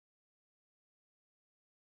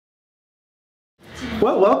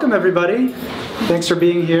Well, welcome everybody. Thanks for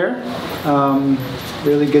being here.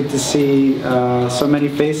 Really good to see so many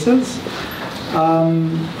faces.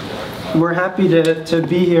 We're happy to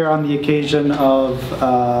be here on the occasion of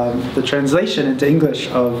the translation into English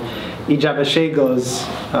of Igiaba Scego's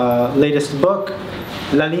latest book,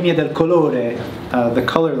 La linea del colore, the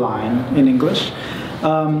color line in English.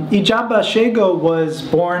 Igiaba Scego was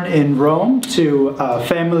born in Rome to a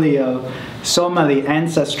family of Somali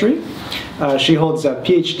ancestry. She holds a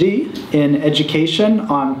PhD in education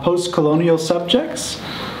on post-colonial subjects,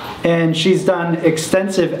 and she's done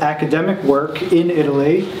extensive academic work in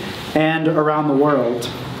Italy and around the world.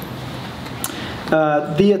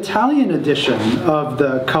 The Italian edition of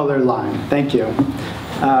the color line, thank you,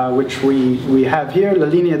 which we have here, La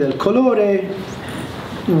linea del colore,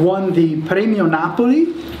 won the Premio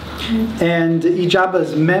Napoli, and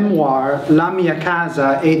Igiaba's memoir, La mia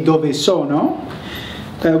casa e dove sono,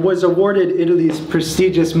 was awarded Italy's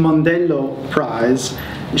prestigious Mondello Prize.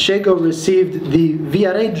 Scego received the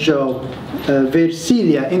Viareggio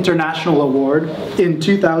Versilia International Award in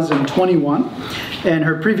 2021, and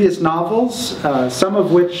her previous novels, some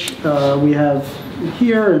of which we have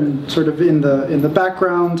here and sort of in the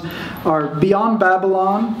background, are Beyond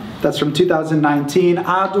Babylon, that's from 2019,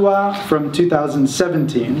 Adua from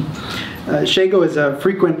 2017. Scego is a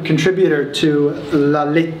frequent contributor to La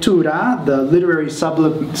Lettura, the literary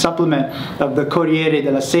supplement of the Corriere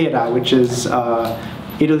della Sera, which is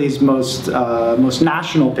Italy's most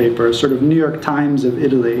national paper, sort of New York Times of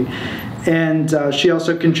Italy. And she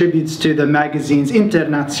also contributes to the magazines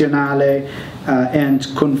Internazionale and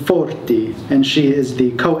Conforti, and she is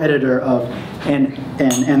the co-editor of an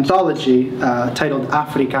anthology titled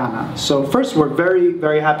Africana. So first, we're very,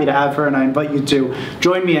 very happy to have her, and I invite you to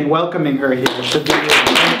join me in welcoming her here. Thank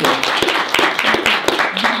you.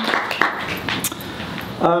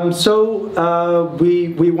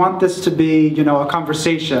 We want this to be, you know, a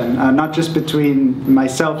conversation, not just between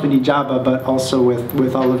myself and Igiaba, but also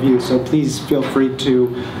with all of you. So please feel free to,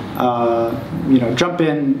 you know, jump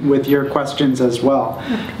in with your questions as well.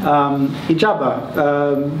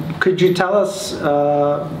 Igiaba, could you tell us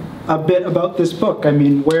a bit about this book? I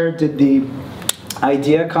mean, where did the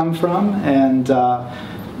idea come from, and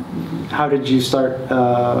how did you start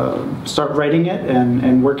writing it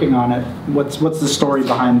and working on it? What's the story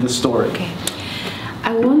behind the story? Okay.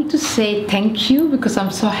 I want to say thank you because I'm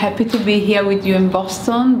so happy to be here with you in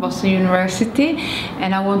Boston University,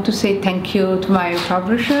 and I want to say thank you to my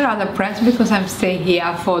publisher, Adua Press, because I'm staying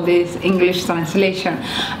here for this English translation.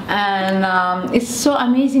 And it's so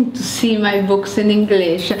amazing to see my books in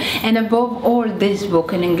English, and above all this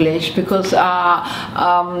book in English, because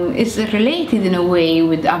it's related in a way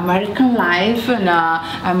with American life and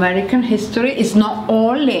American history. It's not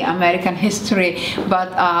only American history,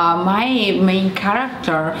 but my main character,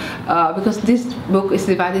 because this book is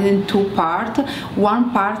divided in two parts. One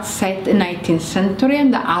part set in 19th century,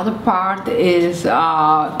 and the other part is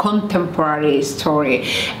contemporary story.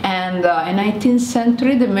 And in 19th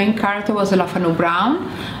century, the main character was Lafano Brown.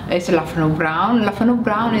 It's Lafano Brown. Lafano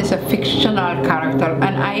Brown is a fictional character,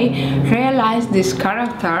 and I realized this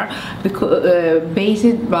character because,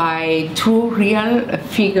 based by two real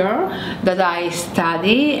figures that I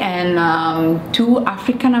study, and two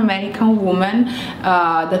African American women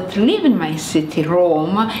that live in my city,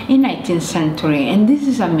 Rome, in 19th century. And this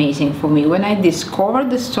is amazing for me. When I discovered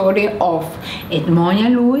the story of Edmonia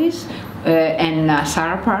Lewis and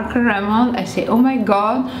Sarah Parker Remond, I say, oh my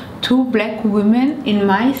God, two black women in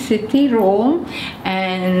my city, Rome,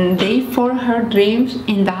 and they follow her dreams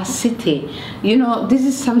in that city. You know, this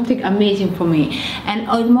is something amazing for me. And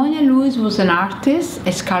Edmonia Lewis was an artist,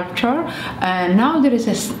 a sculptor. Now there is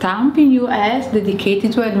a stamp in US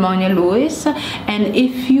dedicated to Edmonia Lewis. And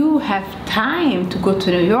if you have time to go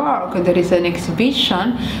to New York, there is an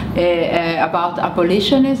exhibition about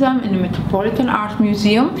abolitionism in the Metropolitan Art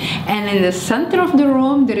Museum. And in the center of the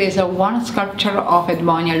room, there is one sculpture of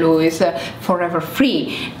Edmonia Lewis, Forever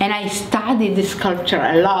Free. And I studied this sculpture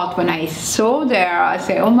a lot. When I saw there, I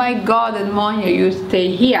say, oh my God, Edmonia, you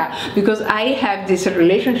stay here, because I have this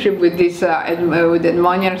relationship with this with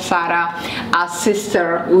Edmonia and Sarah as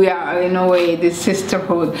sister. We are in a way this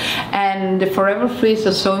sisterhood, and the Forever Free is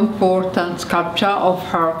a so important sculpture of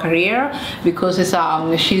her career, because it's,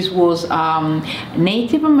 she was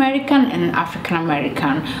Native American and African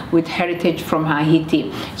American with heritage from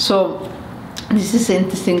Haiti. So this is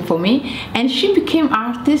interesting for me. And she became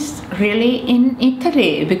artist really in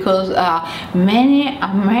Italy, because many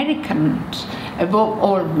Americans, above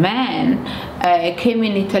all men, came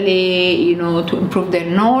in Italy, you know, to improve their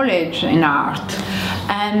knowledge in art.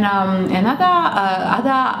 And And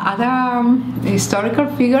other historical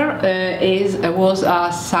figure was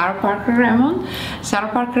Sarah Parker Remond. Sarah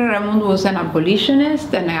Parker Remond was an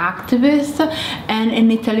abolitionist, an activist, and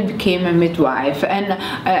in Italy became a midwife. And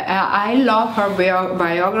I love her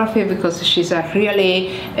biography because she's a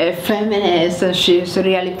really feminist, and she's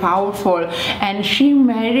really powerful. And she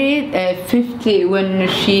married 50 when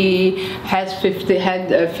she had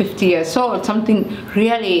 50 years old, something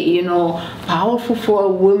really, you know, powerful for a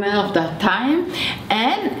woman of that time.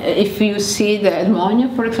 And if you see the Edmonia,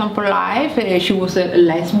 for example, life, she was a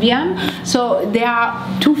lesbian. So there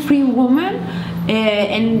are two free women,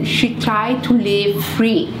 and she tried to live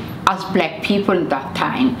free as black people at that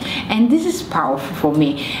time, and this is powerful for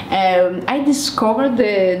me. I discovered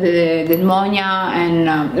the Edmonia,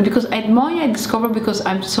 and because Edmonia I discovered because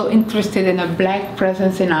I'm so interested in a black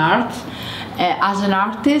presence in art, as an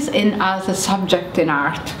artist and as a subject in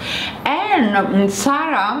art. And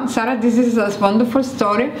Sarah, this is a wonderful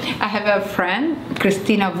story. I have a friend,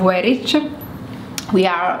 Cristina Vueric. We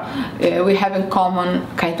have in common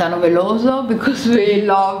Caetano Veloso because we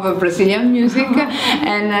love Brazilian music,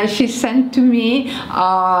 and she sent to me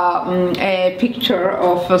a picture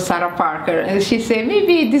of Sarah Parker, and she said,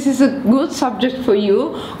 maybe this is a good subject for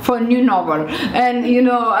you for a new novel. And you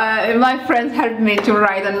know, my friends helped me to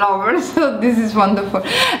write a novel, so this is wonderful.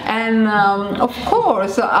 And of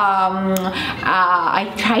course,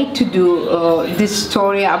 I tried to do this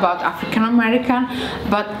story about African American,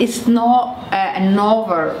 but it's not a novel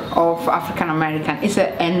of African American. It's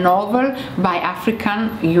a novel by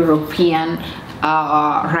African European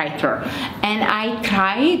writer, and I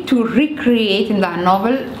try to recreate in that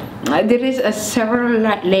novel. There is several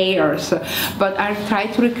layers, but I try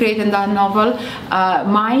to recreate in that novel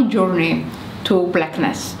my journey to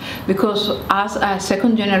blackness, because as a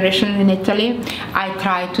second generation in Italy, I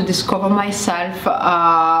try to discover myself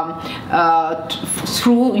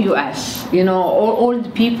through US. You know, all the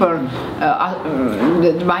people,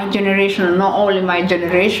 my generation, not only my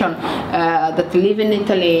generation, that live in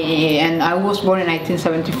Italy, and I was born in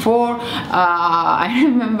 1974. I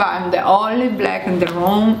remember I'm the only black in the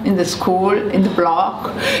room, in the school, in the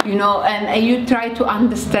block, you know, and you try to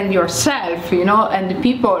understand yourself, you know, and the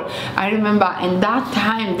people. I remember in that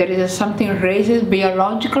time there is something racist,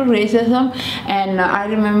 biological racism, and I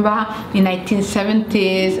remember in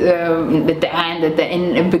 1970s, at the end,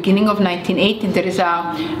 in the beginning of 1980, there is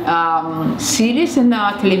a series in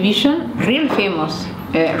television, real famous.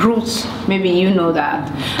 Roots, maybe you know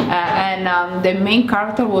that, and the main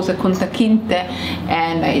character was a Kunta Kinte,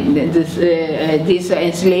 and this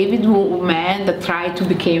enslaved woman that tried to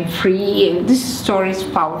become free, and this story is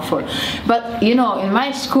powerful. But you know, in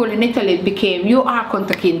my school in Italy it became, you are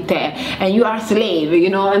Kunta Kinte and you are slave, you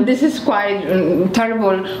know, and this is quite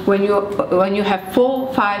terrible when you have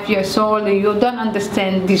 4, 5 years old and you don't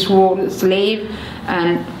understand this word slave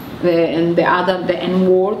and the N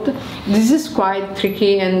word. This is quite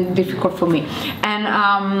tricky and difficult for me,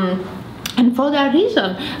 and for that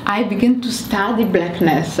reason I began to study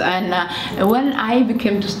blackness. And when I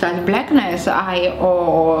began to study blackness, I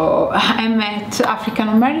met African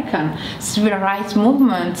American civil rights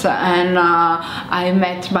movements, and I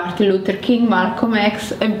met Martin Luther King, Malcolm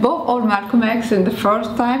X, above all Malcolm X in the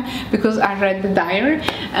first time because I read the diary,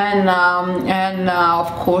 and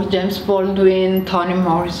of course James Baldwin, Toni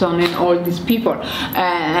Morrison, and all these people,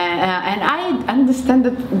 and I understand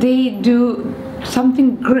that they do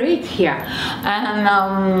something great here, and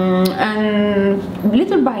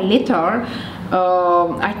little by little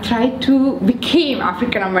I tried to become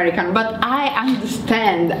African American, but I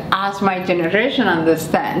understand, as my generation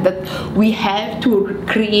understand, that we have to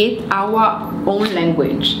create our own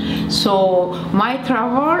language. So my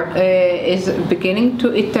travel is beginning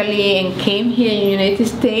to Italy and came here in the United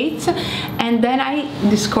States, and then I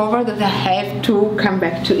discovered that I have to come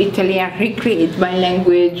back to Italy and recreate my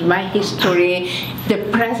language, my history, the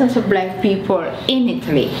presence of black people in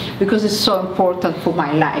Italy, because it's so important for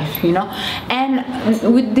my life, you know. And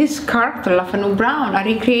with this character, Lafanu Brown, I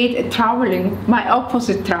recreate a traveling, my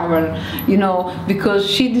opposite travel, you know, because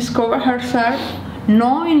she discovered herself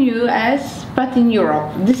not in US but in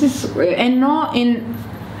Europe. This is, and not in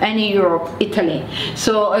any Europe, Italy.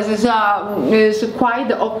 So it's quite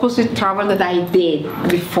the opposite travel that I did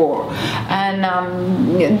before, and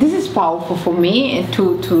this is powerful for me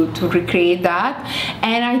to recreate that.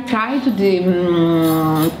 And I try to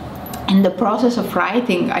in the process of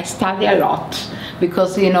writing, I study a lot,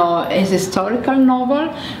 because you know, it's a historical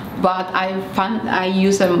novel, but I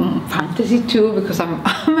use a fantasy too, because I'm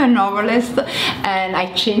a novelist, and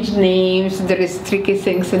I change names. There is tricky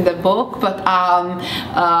things in the book, but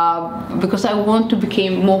because I want to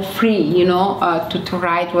become more free, you know, to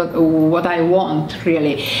write what I want,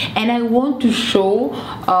 really. And I want to show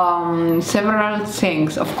several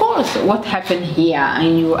things. Of course, what happened here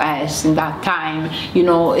in US in that time, you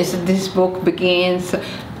know, is this book begins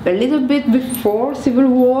a little bit before Civil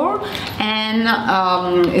War, and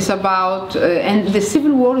it's about and the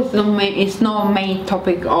Civil War is no main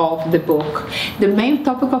topic of the book. The main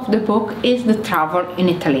topic of the book is the travel in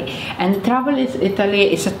Italy, and the travel in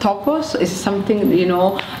Italy is a topos, is something, you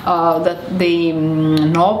know, that the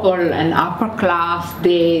noble and upper class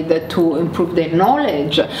to improve their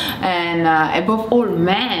knowledge, and above all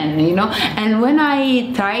men, you know. And when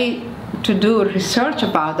I try to do research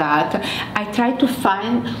about that, I try to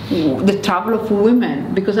find the travel of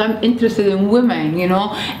women, because I'm interested in women, you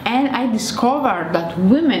know, and I discovered that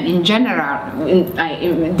women in general,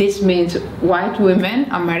 this means white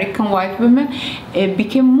women, American white women,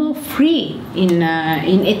 became more free in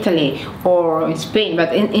Italy or in Spain,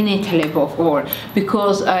 but in Italy above all,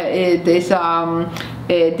 because there's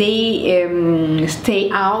they stay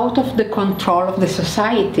out of the control of the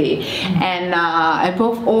society, and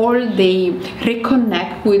above all they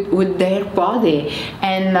reconnect with their body,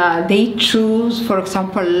 and they choose, for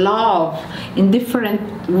example, love in different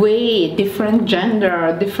way, different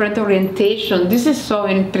gender, different orientation. This is so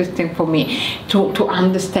interesting for me to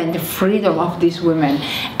understand the freedom of these women.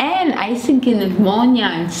 And I think in Monia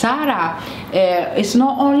and Sarah, it's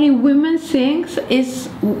not only women things, it's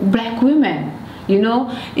black women. You know,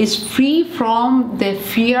 it's free from the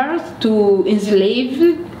fear to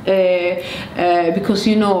enslave, because,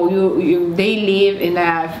 you know, they live in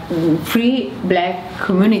a free black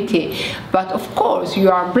community, but of course you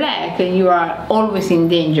are black and you are always in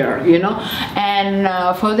danger, you know. And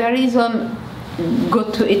for that reason, go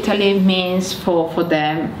to Italy means for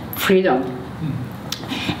them freedom.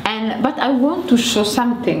 But I want to show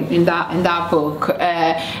something in that book.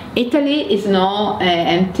 Italy is not an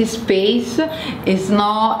empty space. It's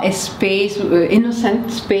not a space,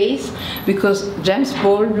 innocent space, because James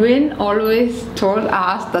Baldwin always told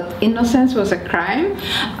us that innocence was a crime,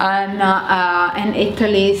 and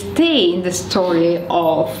Italy stay in the story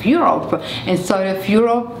of Europe. And story of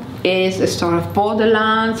Europe is a story of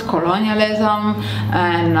borderlands, colonialism,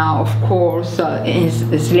 and of course is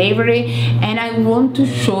slavery. And I want to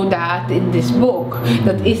show that in this book,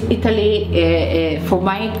 that is Italy, for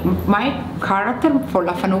my character, for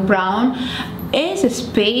Lafanu Brown, is a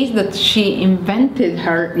space that she invented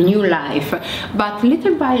her new life, but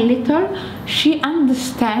little by little she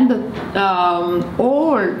understands that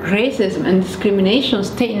all racism and discrimination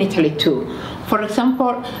stay in Italy too. For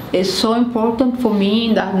example, it's so important for me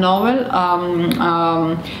in that novel,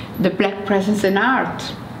 the black presence in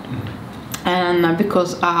art. And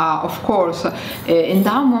because, of course, in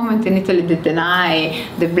that moment in Italy they deny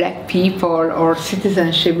the black people or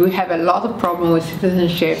citizenship. We have a lot of problem with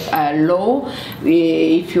citizenship law.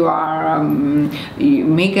 If you are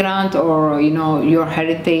migrant, or, you know, your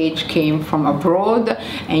heritage came from abroad,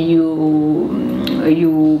 and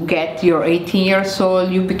you get your 18 years old,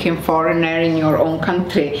 you became foreigner in your own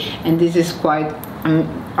country, and this is quite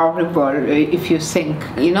horrible if you think,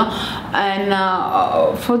 you know. And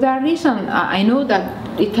for that reason, I know that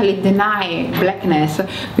Italy deny blackness,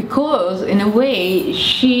 because in a way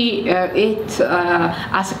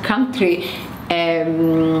as a country,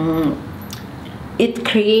 it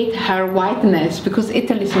creates her whiteness, because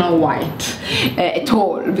Italy is not white at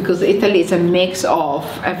all, because Italy is a mix of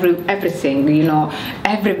everything, you know,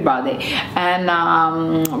 everybody. And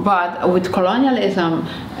but with colonialism,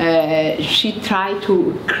 she tried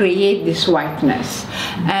to create this whiteness,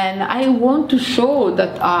 and I want to show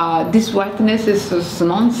that this whiteness is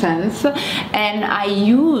nonsense. And I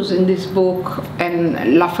use in this book, and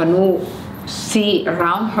Lafanu see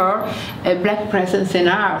around her a black presence in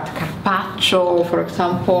art. Carpaccio, for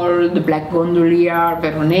example, the black gondolier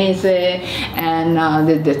Veronese, and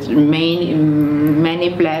the many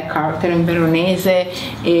black characters in Veronese.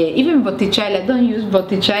 Even Botticelli, I don't use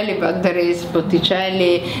Botticelli, but there is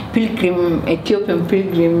Botticelli, Ethiopian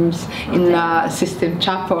pilgrims in Sistine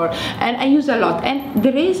Chapel, and I use a lot. And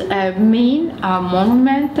there is a main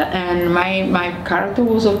monument, and my character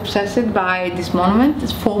was obsessed by this monument.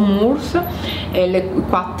 It's 4 Moors, le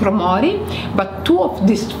quattro Mori, but 2 of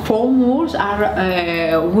these 4 Moors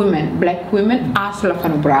are women, black women, as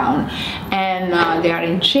Lafanu Brown, and they are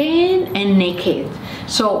in chain and naked.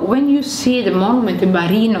 So when you see the monument in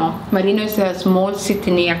Marino is a small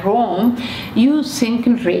city near Rome, you think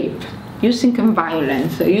in rape. you think in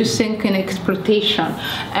violence, you think in exploitation,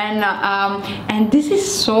 and this is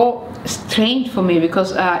so strange for me,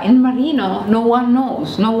 because in Marino no one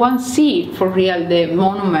knows, no one sees for real. The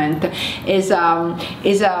monument is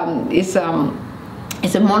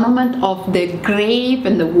a monument of the grape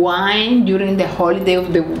and the wine during the holiday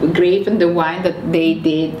of the grape and the wine that they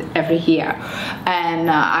did every year,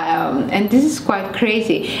 and this is quite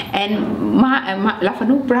crazy. And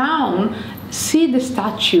Lafanu Brown see the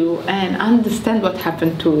statue and understand what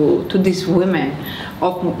happened to these women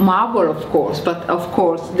of marble, of course, but of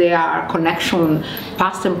course their connection,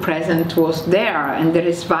 past and present, was there, and there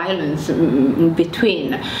is violence in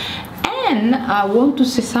between. And I want to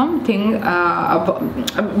say something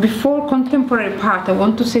before contemporary part. I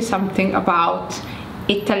want to say something about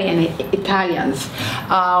Italy and Italians,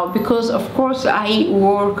 because of course I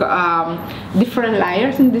work different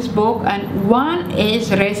layers in this book, and one is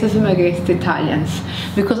racism against Italians,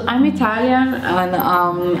 because I'm Italian, and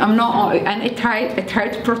I'm not, and I try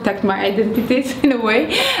to protect my identities in a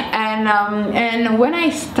way, and when I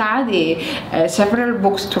study several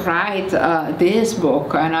books to write this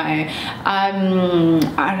book, and I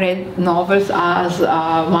read novels as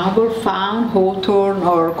Margot Faun, Hawthorne,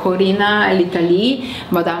 or Corina l'Italie,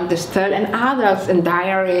 Madame de Staël, and others, and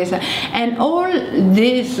diaries, and all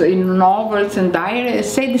these novels and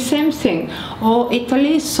diaries say the same thing. Oh,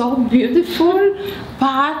 Italy is so beautiful,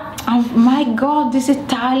 but oh my God, this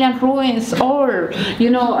Italian ruins all, you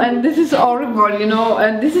know, and this is horrible, you know,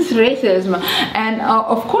 and this is racism. And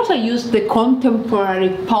of course I use the contemporary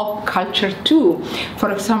pop culture too. For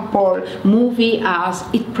example, movie as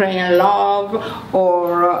Eat, Pray and Love,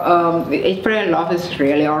 or Eat, Pray and Love is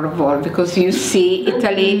really horrible, because you see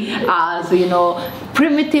Italy as, you know,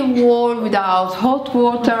 primitive world without hot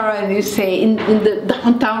water, and you say in the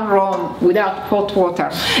downtown Rome without hot water.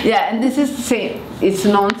 Yeah, and this is, say, it's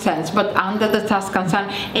nonsense, but under the Tuscan sun.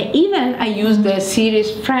 And even I use the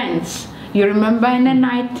series Friends. You remember in the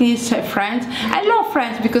 90s, Friends? I love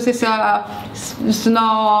Friends because it's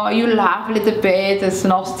no, you laugh a little bit, it's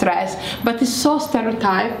no stress, but it's so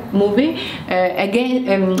stereotype movie.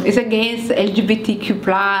 It's against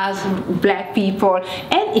LGBTQ+, black people,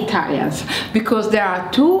 and Italians, because there are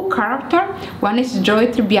two characters. One is Joey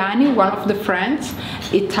Tribbiani, one of the friends,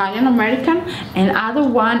 Italian American, and other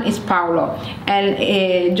one is Paolo.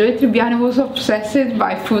 And Joey Tribbiani was obsessed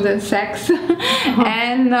by food and sex,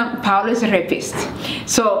 and Paolo is a rapist.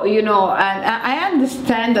 So, you know, and I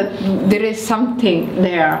understand that there is something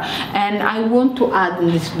there, and I want to add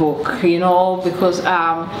in this book, you know, because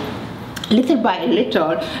little by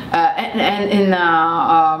little, and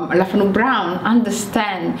Lafanu Brown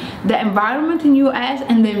understand the environment in US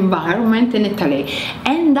and the environment in Italy.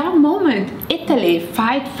 And that moment, Italy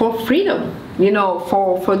fight for freedom, you know,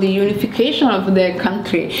 for the unification of the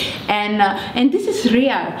country, and this is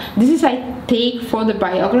real. This is I take for the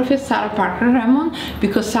biography of Sarah Parker Remond,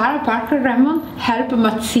 because Sarah Parker Remond helped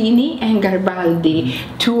Mazzini and Garibaldi,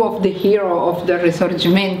 two of the heroes of the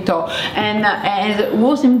Risorgimento, and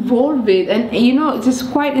was involved with, and you know, it is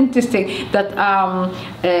quite interesting that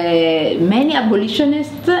many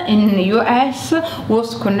abolitionists in the US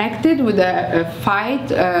was connected with a fight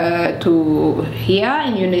to here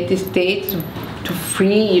in United States to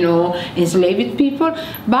free, you know, enslaved people,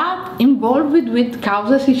 but involved with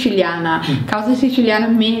Causa Siciliana. Causa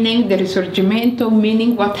Siciliana meaning the Risorgimento,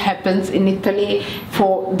 meaning what happens in Italy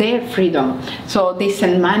for their freedom. So they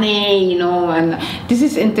send money, you know, and this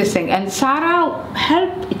is interesting. And Sarah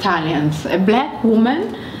helped Italians, a black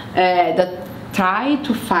woman that tried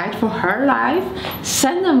to fight for her life,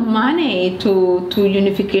 send them money to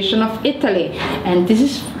unification of Italy, and this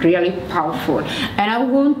is really powerful. And I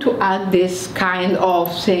want to add this kind of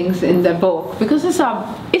things in the book, because it's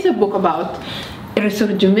a book about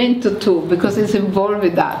Risorgimento too, because it's involved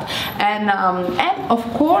with that, and of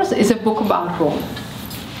course it's a book about Rome.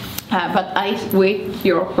 But I wait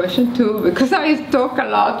your question too, because I talk a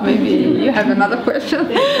lot. Maybe you have another question.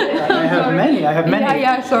 I have many.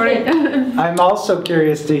 Yeah, sorry. I'm also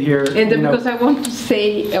curious to hear. Because I want to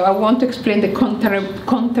say, I want to explain the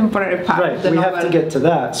contemporary part of the novel. Right, we have to get to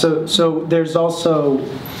that. So there's also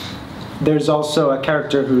a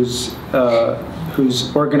character who's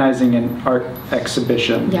organizing an art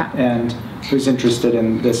exhibition, and who's interested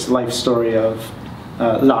in this life story of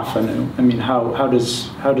Lafanu. I mean, how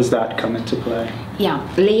does that come into play? Yeah,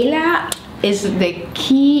 Leila is the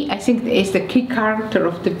key. I think is the key character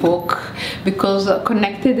of the book, because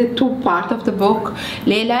connected the two parts of the book.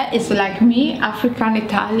 Leila is like me, African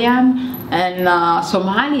Italian, and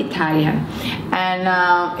Somali Italian.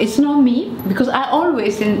 And it's not me, because I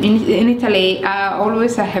always in Italy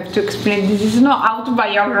I have to explain this is not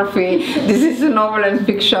autobiography, this is a novel and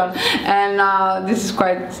fiction, and this is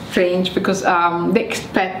quite strange because they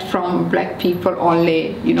expect from black people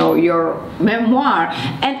only, you know, your memoir,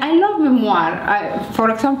 and I love memoir. For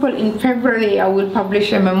example, in February I will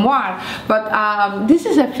publish a memoir, but this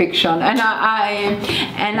is a fiction, and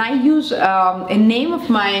I use a name of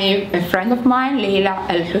a friend of mine, Leila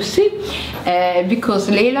El-Hussi, because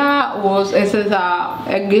Leila is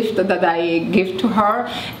a gift that I give to her.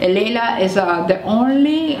 Leila is the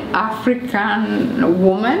only African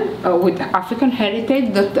woman with African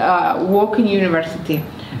heritage that work in university.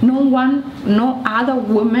 No other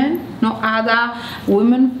women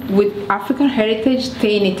with African heritage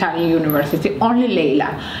stay in Italian university, only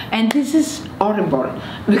Leila. And this is horrible,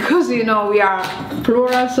 because, you know, we are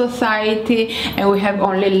plural society and we have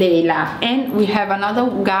only Leila. And we have another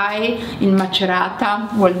guy in Macerata,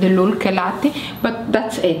 Mondello Prize, but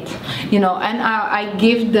that's it, you know. And I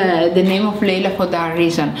give the name of Leila for that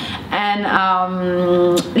reason. And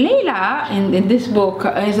Leila in this book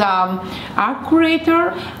is art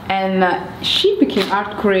curator, and she became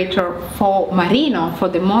art curator for Marino, for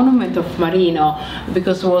the monument of Marino,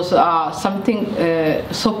 because it was something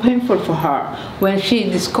so painful for her when she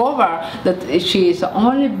discovered that she is the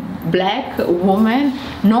only black woman,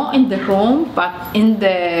 not in the Rome but in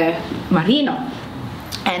the Marino.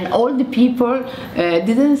 And all the people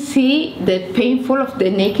didn't see the painful of the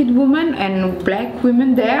naked woman and black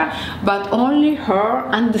women there, but only her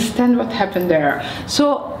understand what happened there.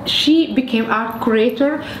 So she became art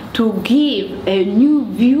curator to give a new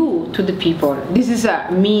view to the people. This is a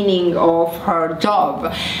meaning of her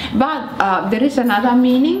job. But there is another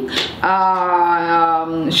meaning.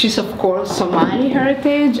 She's of course Somali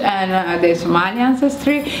heritage and the Somali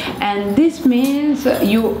ancestry, and this means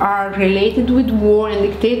you are related with war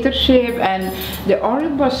and dictatorship and the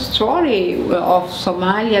horrible story of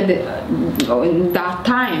Somalia in that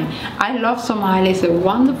time. I love Somalia. It's a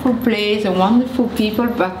wonderful place and wonderful people,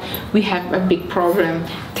 but we have a big problem.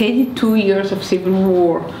 32 years of civil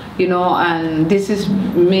war, you know, and this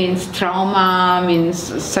means trauma, means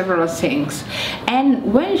several things.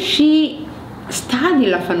 And when she studied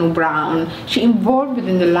Lafanu Brown, she involved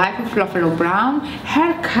in the life of Lafanu Brown.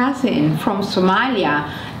 Her cousin from Somalia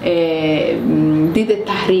did a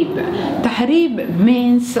tahrib. Tahrib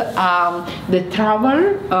means the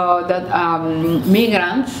travel that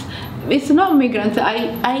migrants. It's not migrants.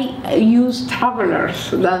 I use travelers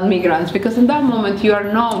than migrants, because in that moment you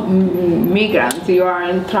are not migrants. You are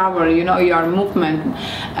in travel. You know, you are movement.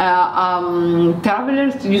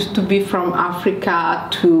 Travelers used to be from Africa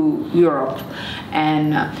to Europe,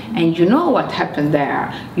 and you know what happened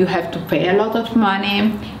there. You have to pay a lot of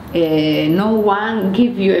money. No one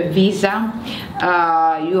give you a visa.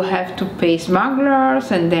 You have to pay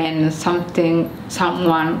smugglers, and then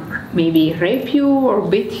someone maybe rape you or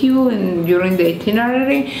beat you during the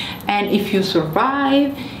itinerary, and if you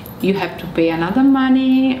survive, you have to pay another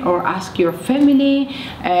money or ask your family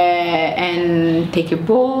and take a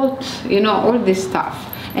boat, you know, all this stuff.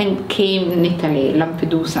 And came in Italy,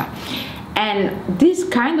 Lampedusa. And this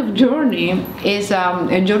kind of journey is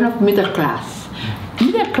a journey of middle class.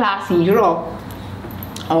 Middle class in Europe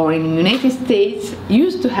or in the United States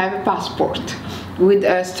used to have a passport. With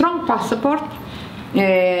a strong passport,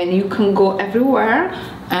 and you can go everywhere,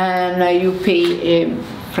 and you pay a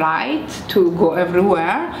flight to go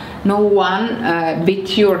everywhere. No one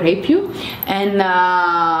beat you or rape you, and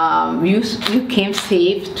you came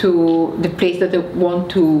safe to the place that you want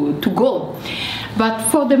to go. But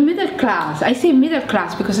for the middle class, I say middle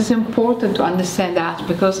class because it's important to understand that,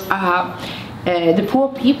 because the poor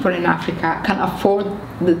people in Africa can afford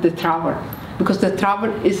the travel, because the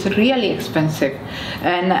travel is really expensive,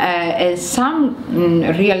 and some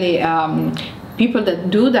really people that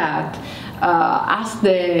do that ask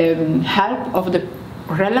the help of the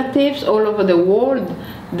relatives all over the world,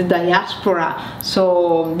 the diaspora,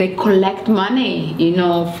 so they collect money, you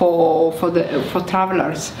know, for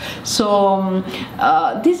travelers. So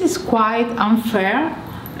this is quite unfair,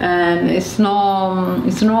 and it's no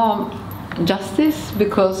justice,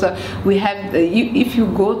 because we have if you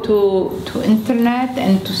go to internet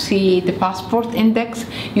and to see the passport index,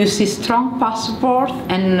 you see strong passport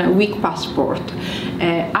and weak passport.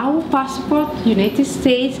 Our passport, United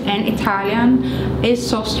States and Italian, is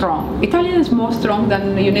so strong. Italian is more strong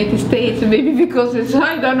than the United States, maybe because it's,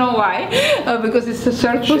 I don't know why, because it's the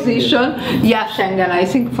third position. Yeah, Schengen, I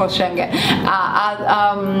think for Schengen.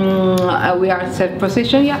 We are third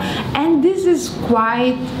position, yeah, and this is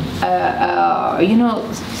quite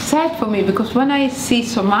sad for me, because when I see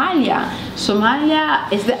Somalia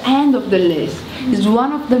is the end of the list. It's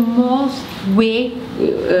one of the most weak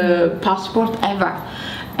passport ever.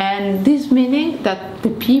 And this meaning that the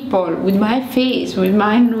people with my face, with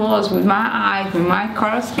my nose, with my eyes, with my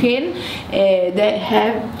color skin, they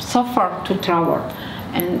have suffered to travel.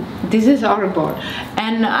 And this is horrible.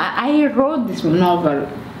 And I wrote this novel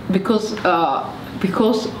because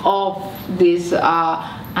of this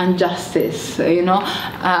injustice.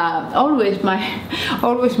 Always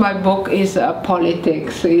my book is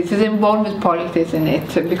politics. It is involved with politics in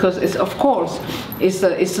it, because it's, of course,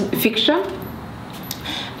 it's fiction.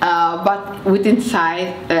 But with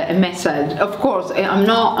inside a message. Of course, I'm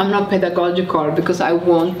not pedagogical, because I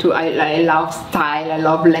love style, I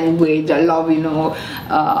love language, I love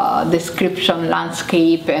description,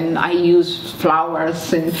 landscape, and I use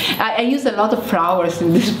flowers, and I use a lot of flowers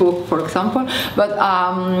in this book, for example. But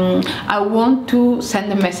I want to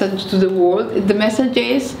send a message to the world. The message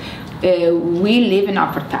is we live in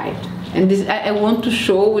apartheid. And this, I want to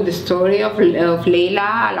show with the story of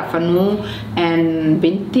Leila, Lafanu, and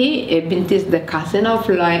Binti. Binti is the cousin of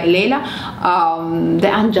Leila,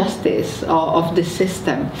 the injustice of the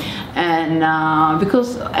system. And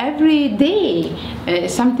because every day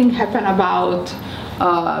something happens about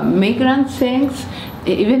migrant things.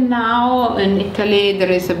 Even now in Italy there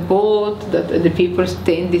is a boat that the people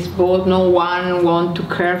stay in this boat, no one wants to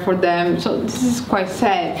care for them, so this is quite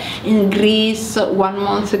sad. In Greece 1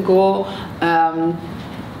 month ago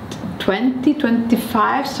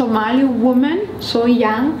 25 Somali women, so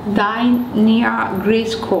young, died near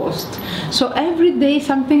Greece coast. So every day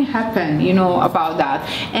something happened, about that.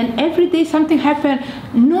 And every day something happened,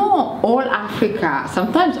 no all Africa,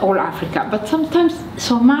 sometimes all Africa, but sometimes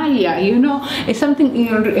Somalia, it's something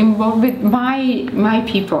involved with my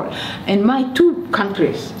people and my 2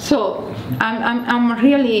 countries. So I'm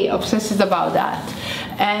really obsessed about that.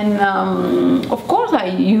 And of course I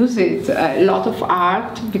use it a lot of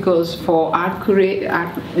art, because for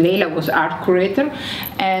Leila was art curator,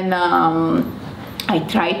 and I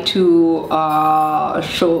try to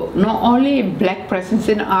show not only black presence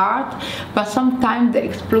in art, but sometimes the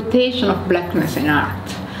exploitation of blackness in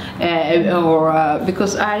art.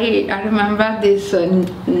 Because I remember this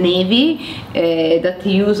navy that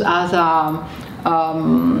used as a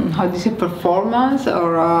how do you say, performance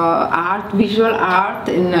or art, visual art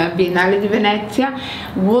in Biennale di Venezia,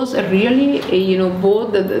 was really,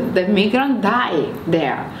 both the migrant die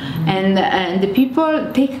there, and the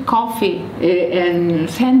people take coffee and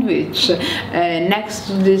sandwich next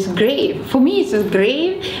to this grave. For me it's a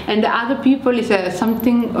grave, and the other people is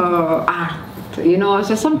something art,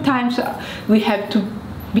 so sometimes we have to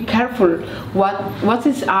be careful what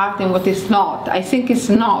is art and what is not. I think it's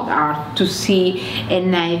not art to see a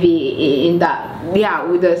navy in that,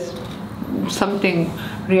 with something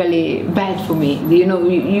really bad for me.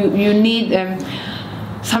 You need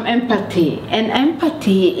some empathy, and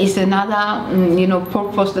empathy is another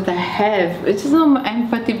purpose that I have. It's not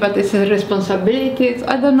empathy, but it's a responsibility.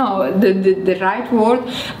 I don't know the right word,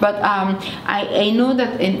 but I know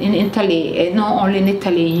that in Italy, not only in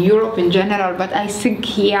Italy, in Europe in general, but I think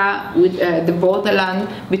here with the borderland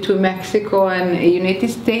between Mexico and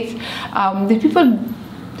United States, the people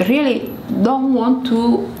really don't want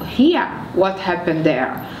to hear what happened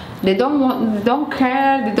there. They don't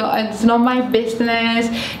care, it's not my business.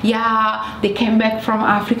 They came back from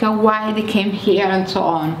Africa, why they came here, and so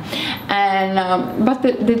on. And but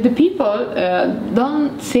the people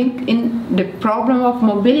don't think in the problem of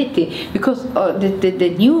mobility, because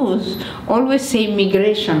the news always say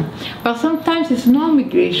migration, but sometimes it's not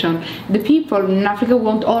migration. The people in Africa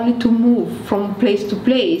want only to move from place to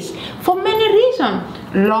place for many reasons: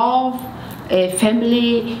 love,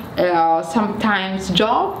 family, sometimes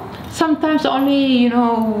job. Sometimes only,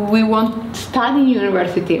 we want to study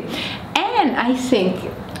university. And I think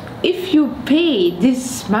if you pay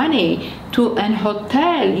this money to an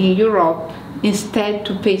hotel in Europe instead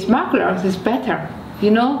to pay smugglers, it's better.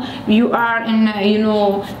 You are in,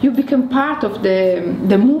 you become part of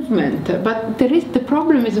the movement. But the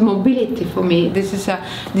problem is mobility for me. This is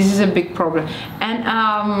a big problem. And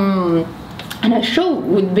I show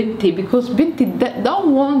with Binti, because Binti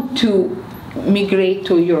don't want to migrate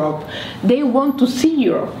to Europe. They want to see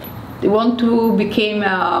Europe. They want to become,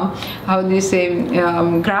 how do you say,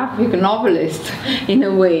 graphic novelist in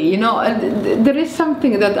a way. There is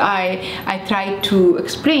something that I try to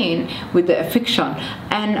explain with the fiction.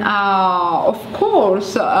 And of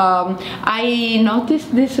course, I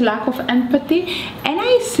noticed this lack of empathy, and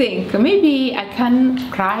I think maybe I can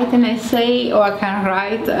write an essay, or I can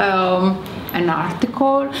write an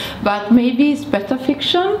article, but maybe it's better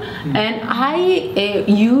fiction. And I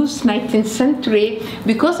use 19th century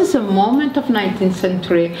because it's a moment of 19th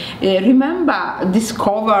century. Remember this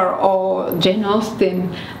cover of Jane Austen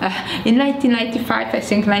in 1995, I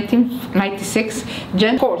think 1996.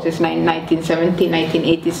 Jane, of course, it's 1970,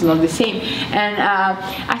 1980, it's not the same. And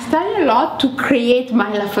I studied a lot to create my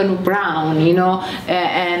LaFanu Brown, you know,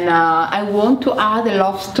 and I want to add a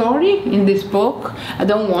love story in this book. I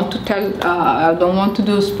don't want to tell, I don't want to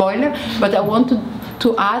do a spoiler, but I want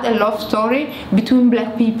to add a love story between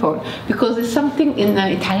black people, because it's something in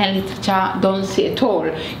Italian literature don't see at all.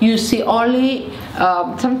 You see only,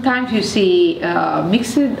 sometimes you see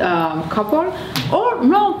mixed couple or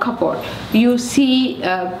no couple. You see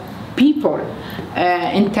people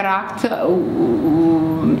interact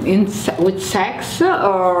with sex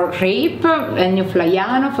or rape, Ennio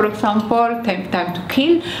Flaiano, for example, Time to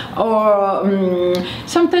Kill, or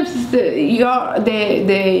sometimes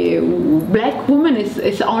the black woman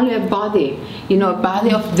is only a body, you know, a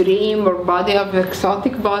body of dream or body of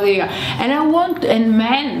exotic body, and I want, and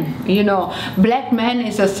men, you know, black man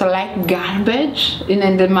is just like garbage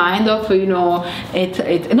in the mind of, you know,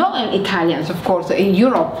 not Italians, of course, in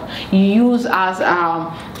Europe, you use as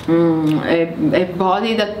a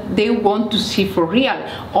body that they want to see for real,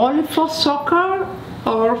 only for soccer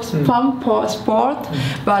or some sport,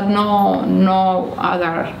 but no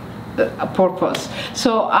other purpose.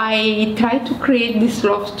 So I try to create this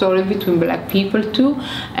love story between black people too,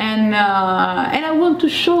 and I want to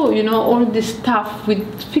show, you know, all this stuff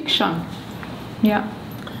with fiction. Yeah.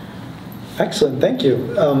 Excellent, thank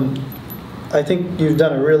you. I think you've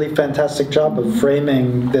done a really fantastic job of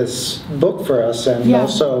framing this book for us, and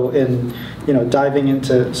also in, you know, diving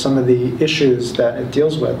into some of the issues that it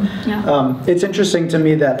deals with. It's interesting to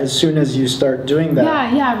me that as soon as you start doing that,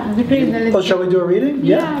 oh, shall we do a reading?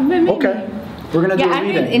 Maybe. Okay, we're gonna do a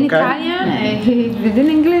reading. In Italian, in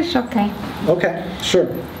English, okay. Okay, sure.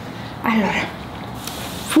 Allora,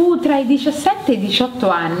 fu tra i 17 e i 18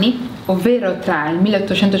 anni, ovvero tra il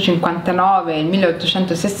 1859 e il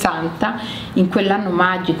 1860, in quell'anno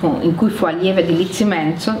magico in cui fu allieva di Lizzie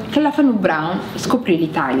Manson, che LaFanu Brown scoprì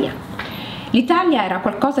l'Italia. L'Italia era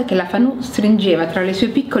qualcosa che LaFanu stringeva tra le sue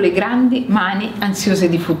piccole e grandi mani ansiose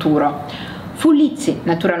di futuro. Fu Lizzie,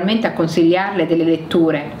 naturalmente, a consigliarle delle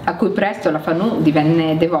letture, a cui presto LaFanu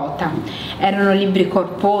divenne devota. Erano libri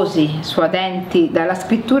corposi, suadenti, dalla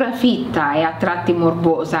scrittura fitta e a tratti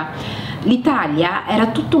morbosa. L'Italia era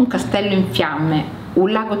tutto un castello in fiamme,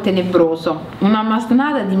 un lago tenebroso, una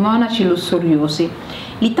masnada di monaci lussuriosi.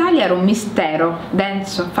 L'Italia era un mistero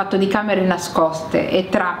denso, fatto di camere nascoste e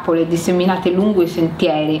trappole disseminate lungo i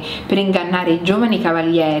sentieri per ingannare i giovani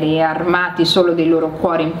cavalieri armati solo dei loro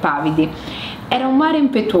cuori impavidi. Era un mare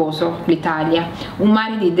impetuoso, l'Italia, un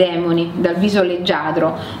mare di demoni, dal viso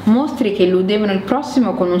leggiadro, mostri che illudevano il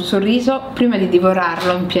prossimo con un sorriso prima di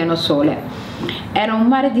divorarlo in pieno sole. Era un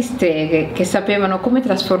mare di streghe che sapevano come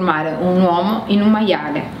trasformare un uomo in un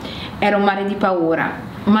maiale. Era un mare di paura,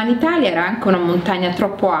 ma l'Italia era anche una montagna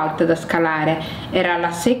troppo alta da scalare. Era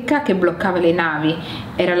la secca che bloccava le navi,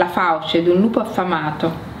 era la fauce di un lupo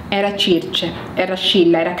affamato. Era Circe, era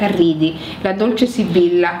Scilla, era Carridi, la dolce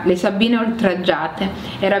Sibilla, le Sabine oltraggiate,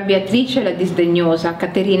 era Beatrice la disdegnosa,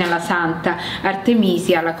 Caterina la santa,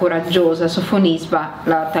 Artemisia la coraggiosa, Sofonisba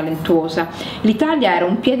la talentuosa. L'Italia era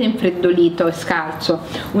un piede infreddolito e scalzo,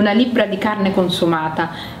 una libbra di carne consumata.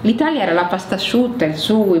 L'Italia era la pasta asciutta, il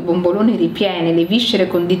sugo, i bomboloni ripieni, le viscere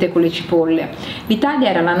condite con le cipolle. L'Italia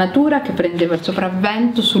era la natura che prendeva il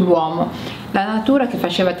sopravvento sull'uomo, la natura che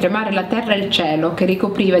faceva tremare la terra e il cielo, che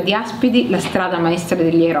ricopriva di aspidi la strada maestra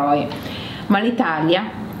degli eroi. Ma l'Italia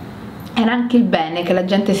era anche il bene che la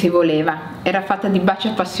gente si voleva, era fatta di baci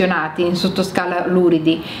appassionati in sottoscala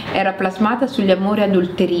luridi, era plasmata sugli amori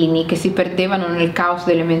adulterini che si perdevano nel caos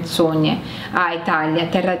delle menzogne. Ah, Italia,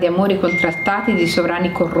 terra di amori contrastati di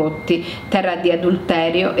sovrani corrotti, terra di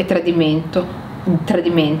adulterio e tradimento,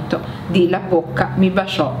 di la bocca mi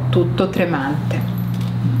baciò tutto tremante.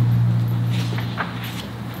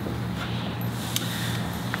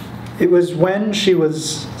 It was when she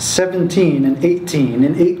was 17 and 18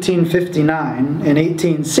 in 1859 and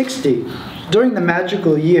 1860, during the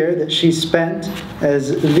magical year that she spent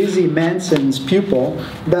as Lizzie Manson's pupil,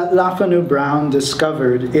 that LaFanu Brown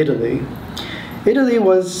discovered Italy. Italy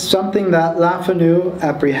was something that LaFanu,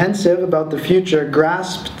 apprehensive about the future,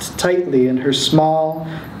 grasped tightly in her small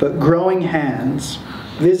but growing hands.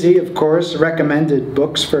 Lizzie, of course, recommended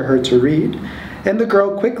books for her to read, and the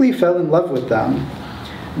girl quickly fell in love with them.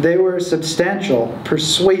 They were substantial,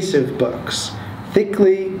 persuasive books,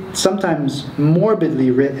 thickly, sometimes morbidly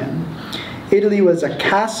written. Italy was a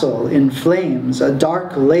castle in flames, a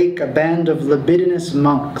dark lake, a band of libidinous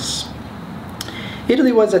monks.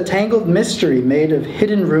 Italy was a tangled mystery made of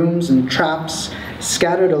hidden rooms and traps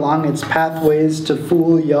scattered along its pathways to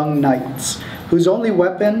fool young knights, whose only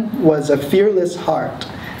weapon was a fearless heart.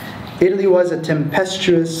 Italy was a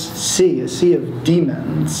tempestuous sea, a sea of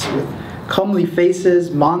demons, with comely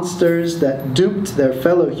faces, monsters that duped their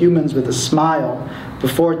fellow humans with a smile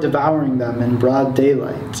before devouring them in broad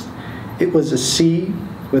daylight. It was a sea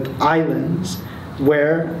with islands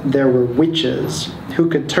where there were witches who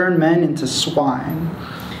could turn men into swine.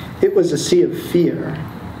 It was a sea of fear,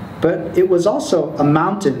 but it was also a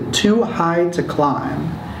mountain too high to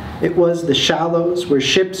climb. It was the shallows where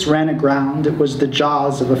ships ran aground. It was the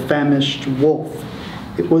jaws of a famished wolf.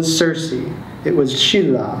 It was Circe. It was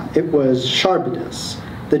Scylla. It was Charybdis,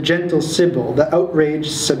 the gentle Sibyl, the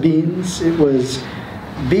outraged Sabines. It was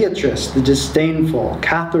Beatrice, the disdainful,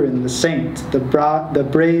 Catherine, the saint, the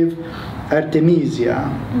brave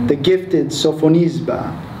Artemisia, the gifted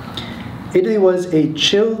Sophonisba. Italy was a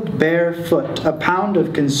chilled bare foot, a pound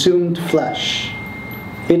of consumed flesh.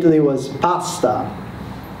 Italy was pasta,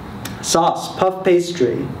 sauce, puff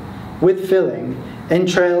pastry, with filling,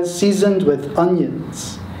 entrails seasoned with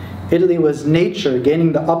onions. Italy was nature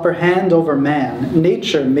gaining the upper hand over man,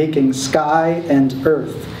 nature making sky and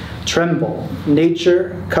earth tremble,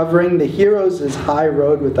 nature covering the heroes' high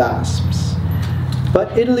road with asps.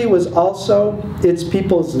 But Italy was also its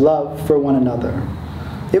people's love for one another.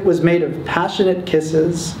 It was made of passionate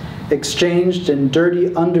kisses, exchanged in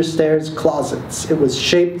dirty understairs closets. It was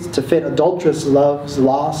shaped to fit adulterous loves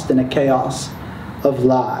lost in a chaos of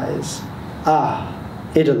lies. Ah,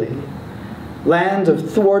 Italy, land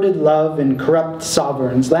of thwarted love and corrupt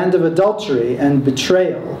sovereigns, land of adultery and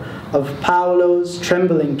betrayal, of Paolo's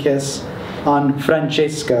trembling kiss on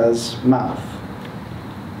Francesca's mouth.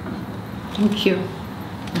 Thank you.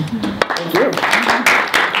 Thank you.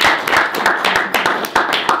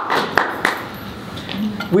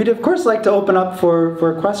 We'd of course like to open up for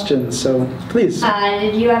questions, so please.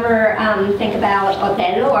 Did you ever think about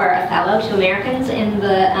Othello or Othello to Americans in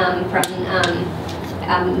the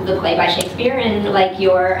from the play by Shakespeare, and like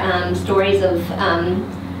your stories of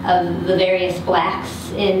the various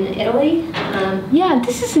blacks in Italy? Yeah,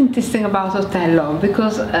 this is interesting about Othello,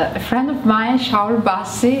 because a friend of mine, Shaul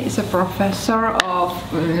Bassi, is a professor of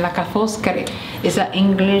La Ca' Foscari. Is an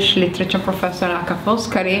English literature professor at La Ca'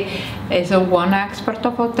 Foscari. Is one expert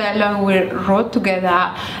of Othello, and we wrote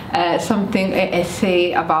together something, an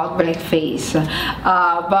essay about blackface.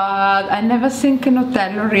 But I never think in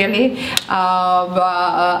Othello really.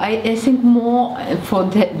 But I think more for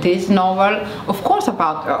this novel, of course,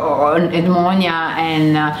 about Edmonia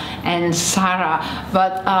and Sarah,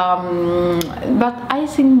 but I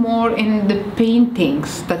think more in the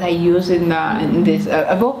paintings that I use in this.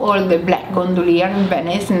 Above all, the black gondolier in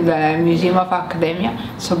Venice in the Museum of Academia,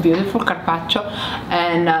 so beautiful, Carpaccio,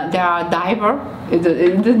 and there are diver.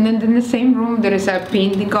 In the same room there is a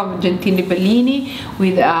painting of Gentile Bellini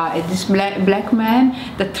with this black man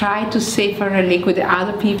that tried to save a relic with the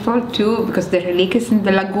other people too, because the relic is in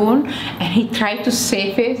the lagoon and he tried to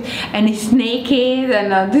save it, and he's naked,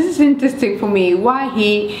 and this is interesting for me, why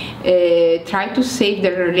he tried to save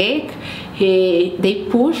the relic. They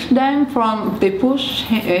push them from,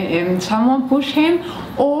 someone push him,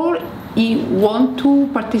 or he want to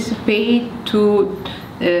participate to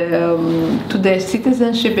the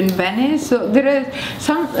citizenship in Venice. So there is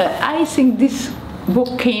some, I think this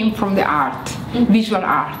book came from the art, visual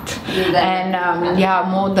art, and yeah,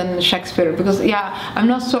 more than Shakespeare, because yeah, I'm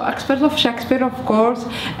not so expert of Shakespeare, of course,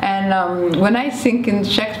 and when I think in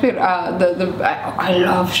Shakespeare, I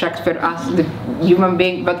love Shakespeare as the human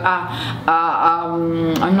being, but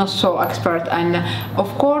I'm not so expert, and of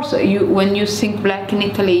course, when you think black in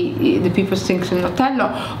Italy, the people think in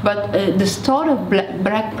Othello, but the story of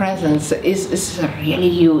black presence is really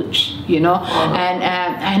huge, you know,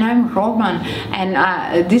 and I'm Roman, and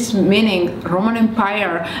this meaning Roman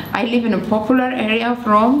Empire. I live in a popular area of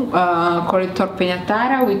Rome, Corridor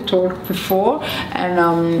Pignatara, we talked before, and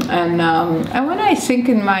when I think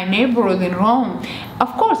in my neighborhood in Rome,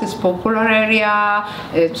 of course it's popular area.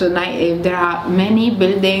 There are many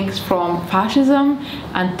buildings from fascism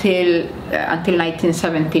until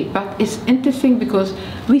 1970, but it's interesting because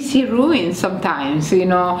we see ruins sometimes, you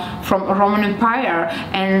know, from Roman Empire,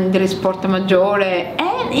 and there is Porta Maggiore,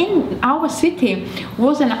 and in our city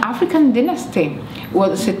was an African dynasty,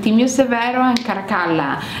 was Settimio Severo and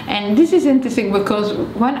Caracalla, and this is interesting because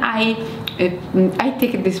when I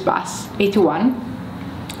take this bus, 81,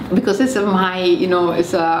 because it's my, you know,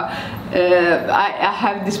 it's a I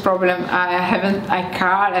have this problem. I haven't a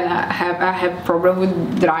car, and I have problem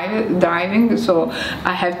with driving. So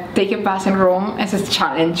I have taken bus in Rome as a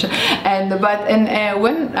challenge. And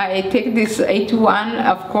when I take this 81,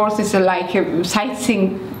 of course, it's like a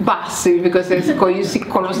sightseeing bus because you see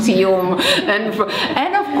Colosseum,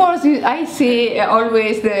 and of course I see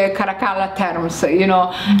always the Caracalla terms, you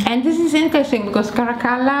know. And this is interesting because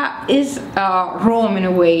Caracalla is Rome in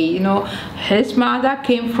a way, you know. His mother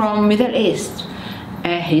came from Middle East.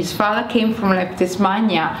 His father came from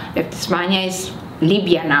Leptismania. Leptismania is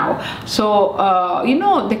Libya now. So, you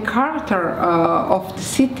know, the character of the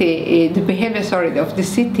city, the behavior, sorry, of the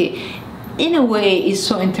city, in a way is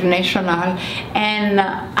so international, and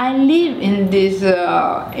I live in this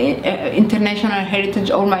international heritage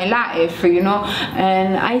all my life, you know,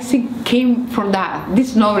 and I think came from that.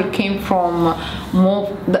 This novel came from more,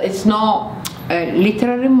 it's not a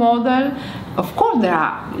literary model. Of course, there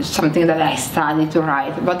are something that I study to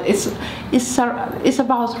write, but it's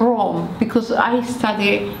about Rome because I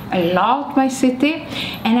study a lot my city,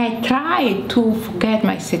 and I try to forget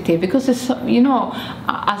my city because it's, you know,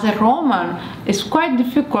 as a Roman, it's quite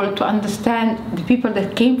difficult to understand the people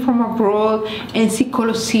that came from abroad and see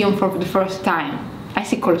Colosseum for the first time. I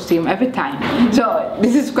see Colosseum every time, so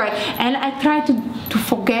this is quite, and I try to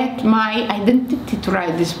forget my identity to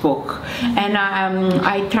write this book, and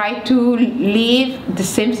I try to live the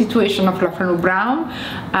same situation of Lafano Brown.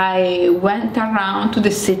 I went around to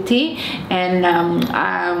the city, and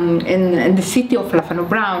in the city of Lafano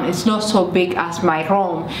Brown, it's not so big as my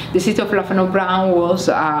Rome. The city of Lafano Brown was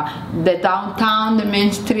the downtown, the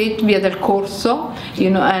main street, Via del Corso, you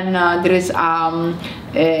know, and there is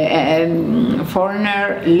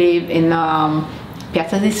foreigner live in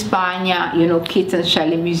Piazza di Spagna, you know, Keats and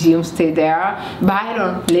Shelley Museum stay there.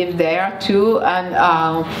 Byron lived there too, and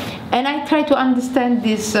I try to understand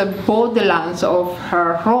this borderlands of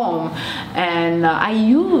her Rome, and I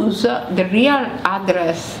use the real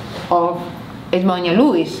address of Edmonia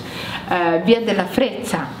Lewis, Via della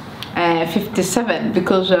Frezza. 57,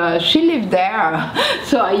 because she lived there.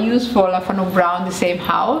 So I used for Lafano Brown the same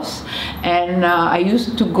house, and I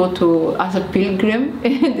used to go to as a pilgrim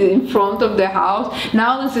in front of the house.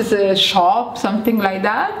 Now this is a shop, something like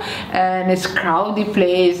that, and it's a crowded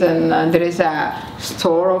place, and there is a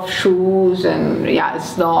store of shoes, and yeah,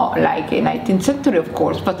 it's not like a 19th century, of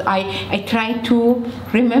course, but I try to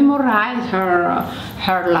rememorize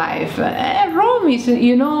her life. Rome is,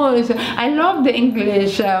 you know, I love the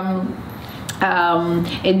English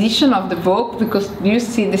edition of the book because you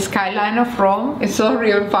see the skyline of Rome. It's so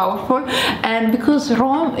real powerful, and because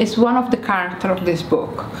Rome is one of the characters of this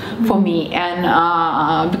book for me,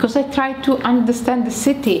 and because I try to understand the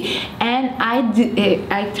city, and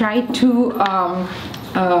I try to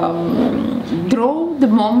draw the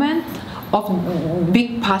moment of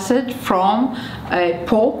big passage from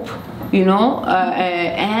Pope, you know,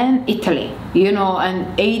 and Italy, you know, and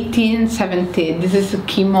 1870. This is a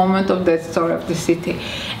key moment of the story of the city,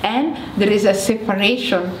 and there is a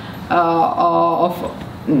separation of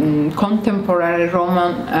contemporary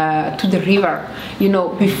Roman to the river. You know,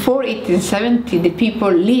 before 1870, the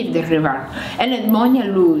people lived the river, and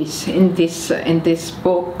Edmonia Lewis in this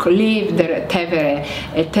book lived the Tevere.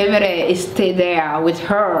 Tevere stayed there with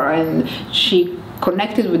her, and she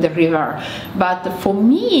connected with the river. But for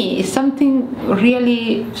me, it's something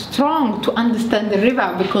really strong to understand the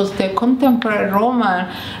river, because the contemporary Roman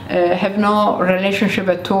have no relationship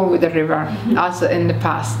at all with the river as in the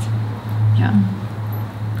past. Yeah.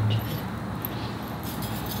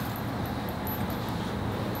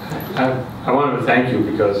 I wanted to thank you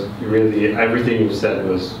because you really, everything you said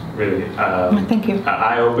was really thank you.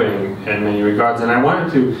 eye-opening in many regards. And I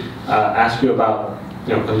wanted to ask you about,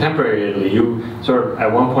 you know, contemporary Italy. You sort of,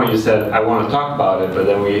 at one point you said, I want to talk about it, but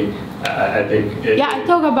then we, I think... Yeah, I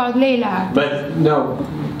talk about Leila. But no,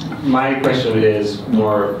 my question is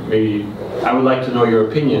more, maybe, I would like to know your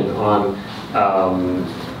opinion on,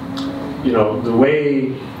 you know, the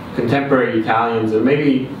way contemporary Italians and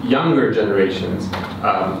maybe younger generations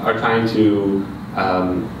are trying to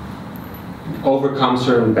overcome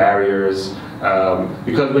certain barriers,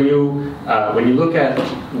 because when you look at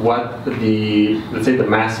what the, let's say, the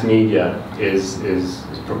mass media is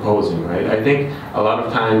proposing, right? I think a lot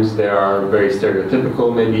of times there are very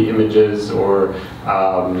stereotypical maybe images or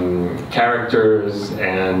characters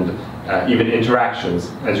and even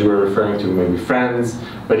interactions, as you were referring to, maybe Friends.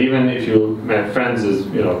 But even if you, Friends is,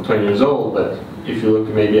 you know, 20 years old, but if you look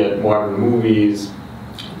maybe at modern movies,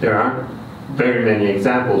 there aren't very many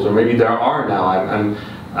examples, or maybe there are now.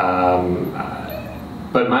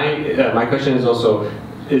 But my question is also,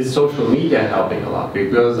 is social media helping a lot?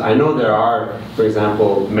 Because I know there are, for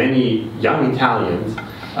example, many young Italians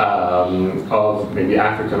of maybe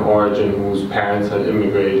African origin whose parents had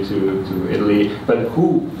immigrated to Italy, but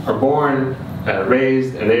who are born,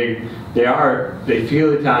 raised, and they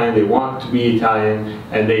feel Italian, they want to be Italian,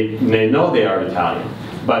 and they know they are Italian.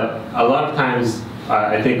 But a lot of times,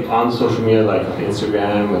 I think on social media, like on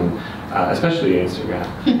Instagram, and especially Instagram,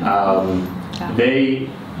 they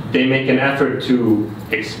make an effort to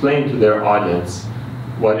explain to their audience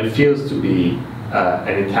what it feels to be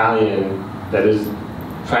an Italian that is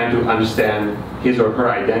trying to understand his or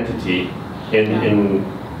her identity and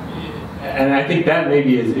I think that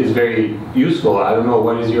maybe is very useful. I don't know,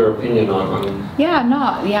 what is your opinion on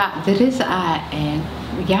there is a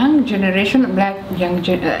young generation,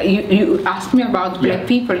 you asked me about black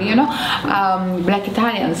people, black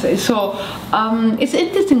Italians. So it's an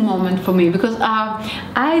interesting moment for me because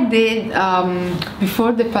I did,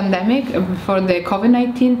 before the pandemic, before the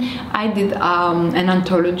COVID-19, I did an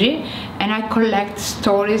anthology, and I collect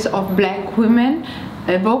stories of black women,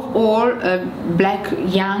 above all black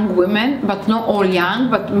young women, but not all young,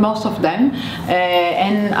 but most of them,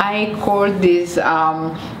 and I call this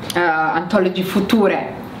anthology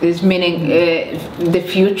Future. Is meaning the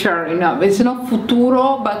future, it's not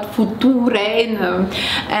futuro but future,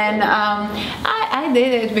 and I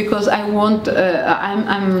did it because I want,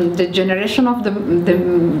 I'm the generation of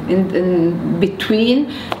in between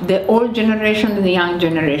the old generation and the young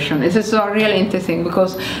generation. This is so really interesting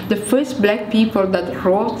because the first black people that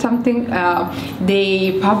wrote something,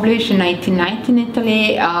 they published in 1990 in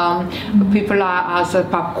Italy, people as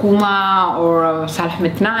Papkuma or Saleh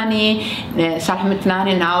Metnani. Saleh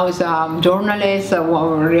Metnani now is a journalist,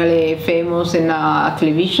 really famous in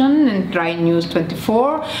television and Rai News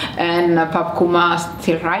 24, and Papkuma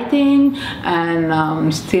still writing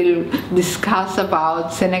and still discuss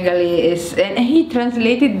about Senegalese, and he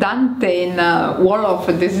translated Dante in Wolof.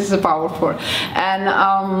 This is powerful, and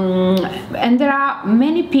there are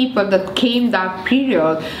many people that came that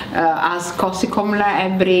period as Kosi Komla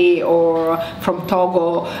Ebri or from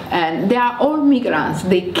Togo, and they are all migrants.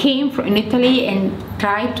 They came from Italy and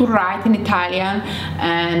tried to write in Italian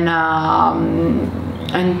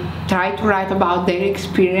and try to write about their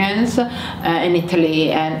experience in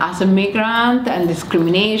Italy and as a migrant and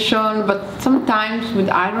discrimination, but sometimes with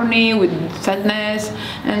irony, with sadness,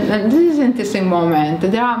 and this is an interesting moment.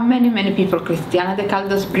 There are many people, Cristiana de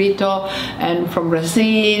Caldas Brito and from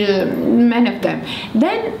Brazil, many of them.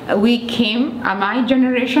 Then we came, my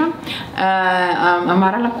generation,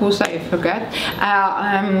 Amara Lacusa, I forget,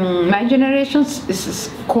 my generation is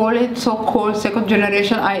so-called second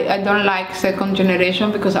generation. I don't like second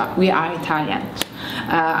generation because we are Italians.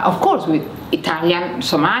 Of course, with Italian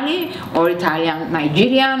Somali or Italian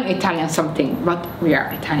Nigerian, Italian something, but we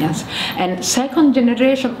are Italians. And second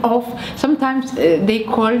generation of, sometimes they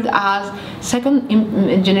called us second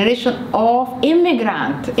generation of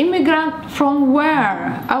immigrant. Immigrant from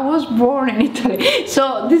where? I was born in Italy.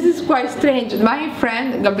 So this is quite strange. My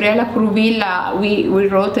friend Gabriella Curuvilla, we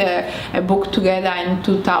wrote a book together in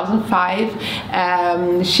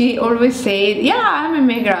 2005. She always said, yeah, I'm a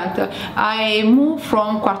migrant. I moved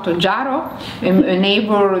from Quartogiaro, a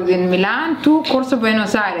neighbor in Milan, to Corso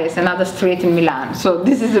Buenos Aires, another street in Milan. So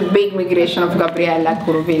this is a big migration of Gabriella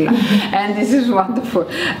Curuvilla, and this is wonderful.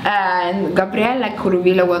 And Gabriella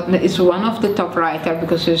Curuvilla is one of the top writers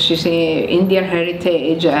because she's Indian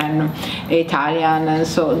heritage and Italian, and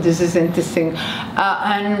so this is interesting.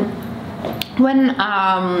 And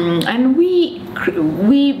we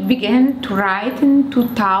began to write in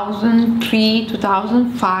 2003,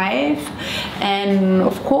 2005, and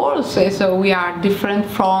of course, so we are different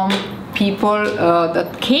from people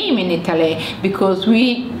that came in Italy because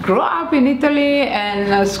we grew up in Italy,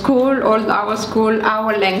 and our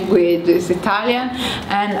language is Italian,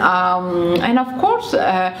 and of course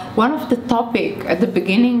one of the topic at the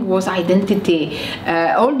beginning was identity.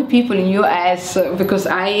 All the people in US, because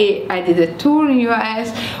I did a tour in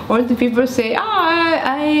US, all the people say,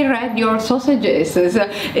 I read your sausages.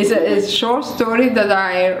 It's a short story that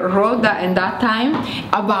I wrote in that time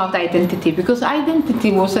about identity, because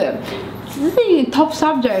identity was the top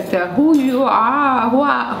subject. Who you are,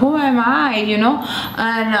 who am I,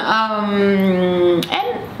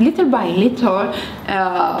 and little by little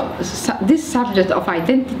this subject of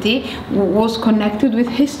identity was connected with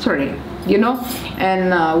history,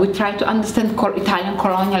 and we try to understand Italian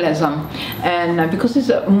colonialism, and because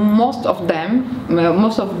most of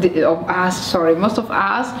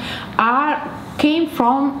us are came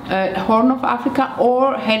from Horn of Africa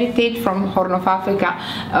or heritage from Horn of Africa.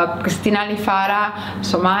 Cristina Lifara,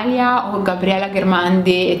 Somalia, or Gabriela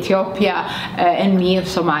Germandi, Ethiopia, and me of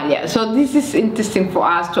Somalia. So this is interesting for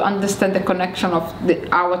us to understand the connection of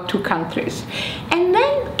our two countries. And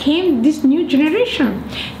then came this new generation.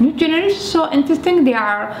 New generation, so interesting. They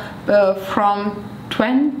are from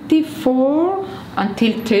 24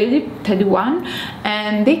 until 30, 31,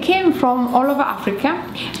 and they came from all over Africa.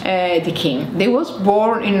 They was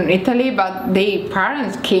born in Italy, but their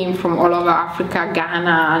parents came from all over Africa,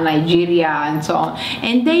 Ghana, Nigeria, and so on.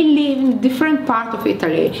 And they live in different parts of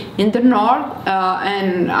Italy, in the north,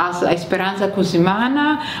 and as Esperanza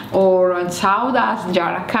Cusimana, or in south as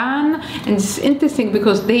Jarakan. And it's interesting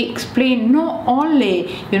because they explain not only,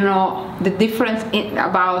 the difference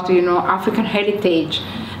about, African heritage,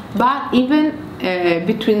 but even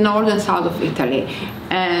between north and south of Italy.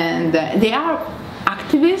 And they are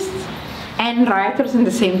activists and writers in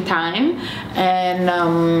the same time. And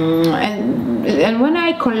when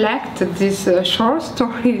I collect these short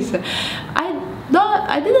stories,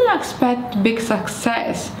 I didn't expect big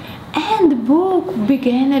success. And the book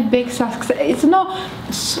began a big success.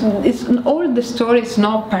 All the story is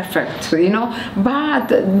not perfect,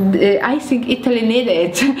 but I think Italy needed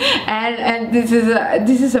it, and this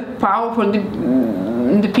is a powerful.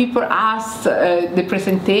 The people asked the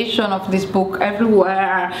presentation of this book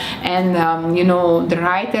everywhere, and the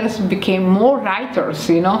writers became more writers,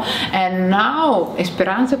 and now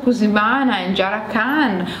Esperanza Cusimana and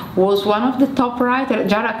Jarakan was one of the top writers.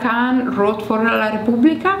 Jarakan wrote for La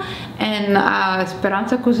Repubblica, and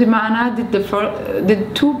Esperanza Cusimana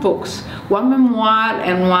did two books, one memoir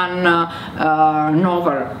and one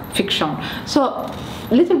novel fiction. So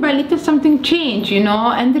little by little something changed,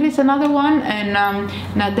 and there is another one, and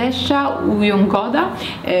Nadesha Uyongoda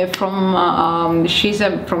she's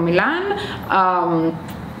from Milan,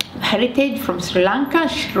 heritage from Sri Lanka.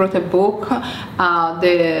 She wrote a book,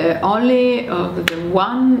 the only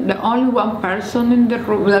one person in the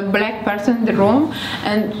room, the black person in the room,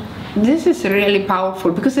 and this is really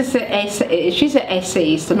powerful because she's an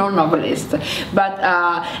essayist, not novelist. But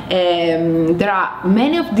there are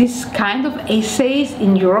many of these kind of essays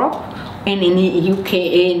in Europe and in the UK,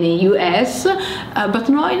 in the US, but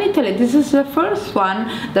not in Italy. This is the first one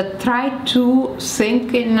that tried to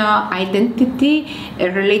think in identity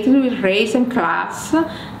related with race and class,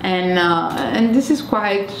 and this is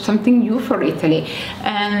quite something new for Italy.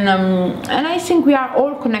 And I think we are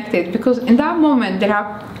all connected because in that moment there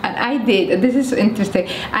are, and I did, this is interesting,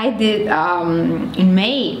 I did in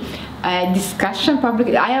May a discussion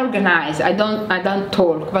publicly. I organize, I don't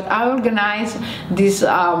talk, but I organize this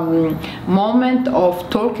moment of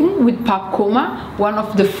talking with Pap Kuma, one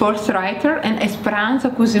of the first writer, and Esperanza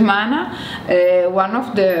Cusimana, one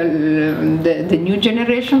of the new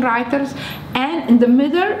generation writers, and in the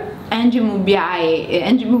middle Angie Mubiai.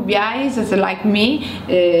 Angie Mubiai is like me,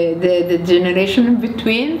 the generation in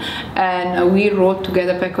between, and we wrote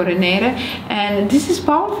together Pecore Nere, and this is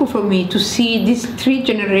powerful for me to see these three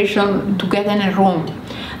generations together in a room.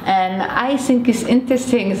 And I think it's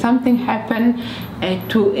interesting, something happened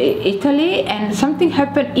to Italy, and something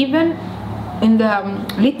happened even in the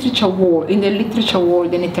literature world,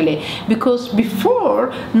 in Italy, because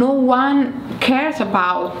before no one cares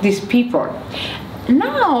about these people.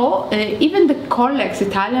 Now, even the colleagues,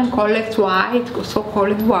 Italian colleagues, white,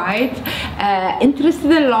 so-called white,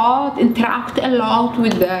 interested a lot, interact a lot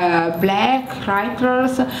with the black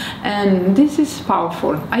writers, and this is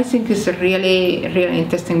powerful. I think it's a really, really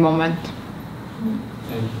interesting moment.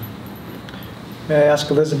 May I ask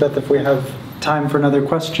Elizabeth if we have time for another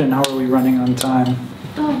question? How are we running on time?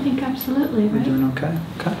 Oh, I think absolutely, right? We're doing okay?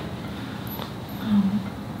 Okay.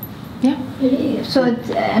 Yeah. So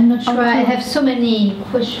I'm not sure. I have so many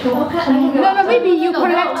questions. No, maybe you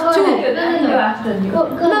collect two.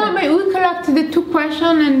 No, maybe we collect the two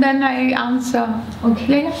questions and then I answer.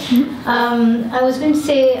 Okay. Yeah. I was going to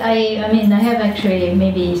say, I mean, I have actually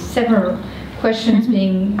maybe several questions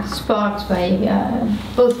being sparked by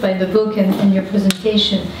both by the book and your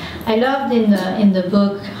presentation. I loved in the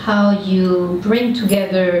book how you bring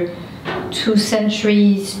together 2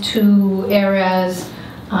 centuries, 2 eras.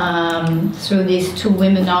 Through these 2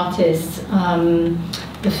 women artists,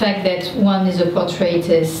 the fact that one is a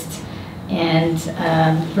portraitist, and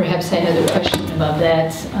perhaps I had a question about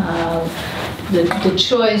that. The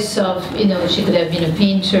choice of, she could have been a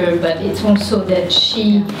painter, but it's also that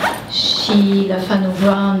she Lafano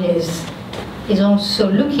Brown is also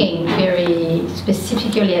looking very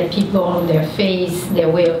specifically at people, their face, their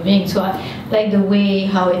way of being. So I like the way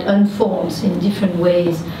how it unfolds in different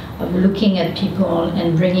ways of looking at people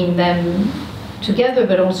and bringing them together,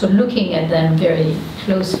 but also looking at them very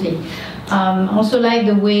closely. Also like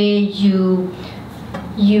the way you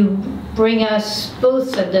bring us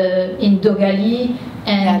both in Dogali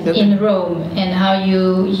and in Rome, and how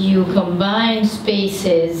you combine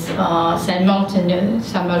spaces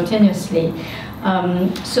simultaneously.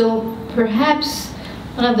 So perhaps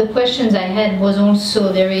one of the questions I had was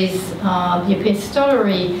also, there is the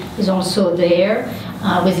epistolary is also there,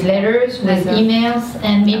 with letters, with emails,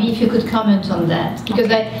 and maybe if you could comment on that, because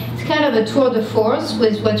it's kind of a tour de force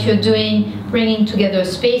with what you're doing, bringing together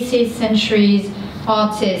spaces, centuries,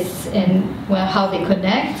 artists, and how they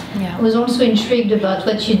connect. I was also intrigued about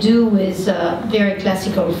what you do with very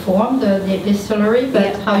classical form, the epistolary,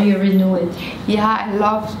 but how you renew it. Yeah, I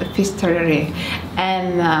love epistolary,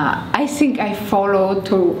 and I think I follow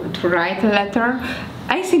to write a letter.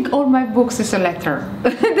 I think all my books is a letter.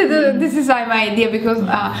 This is my idea, because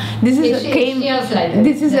this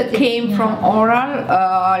came from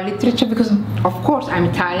oral literature, because of course I'm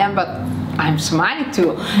Italian, but I'm Somali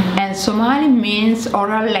too, and Somali means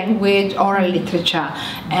oral language, oral literature,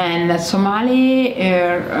 and Somali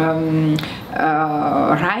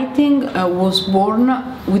writing was born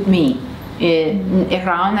with me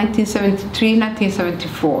around 1973,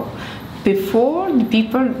 1974. Before, the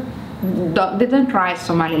people didn't write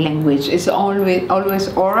Somali language. It's always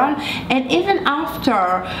oral, and even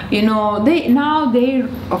after,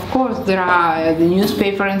 of course there are the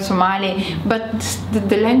newspaper in Somali, but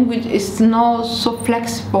the language is not so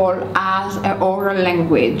flexible as an oral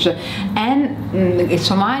language. And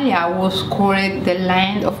Somalia was called the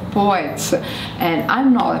land of poets, and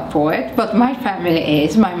I'm not a poet, but my family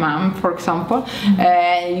is. My mom, for example,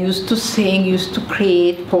 used to sing, used to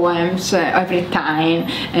create poems every time,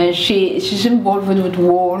 and she's involved with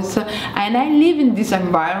words, and I live in this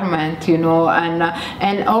environment,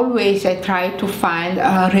 and always I try to find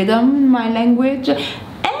a rhythm in my language,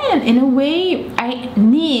 and in a way I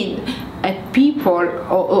need a people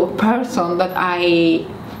or person that I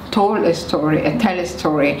tell a story,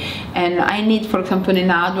 and I need, for example, in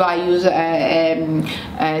Adua I use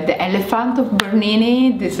the elephant of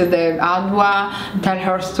Bernini. This is the Adua, tell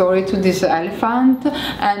her story to this elephant,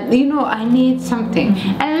 and I need something.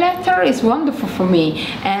 And letter is wonderful for me,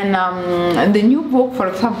 and the new book, for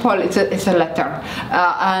example, it's a letter,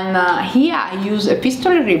 and here I use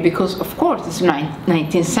epistolary because, of course, it's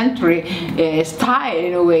 19th century style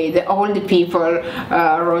in a way. All the people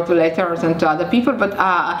wrote letters and to other people, but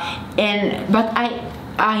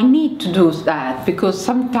I need to do that, because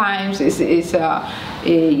sometimes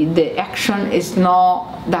the action is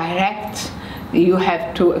not direct. You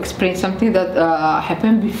have to explain something that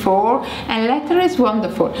happened before, and letter is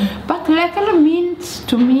wonderful. But letter means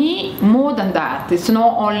to me more than that. It's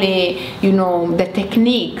not only the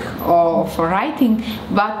technique of writing,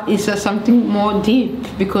 but it's something more deep,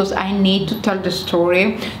 because I need to tell the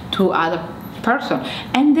story to other person.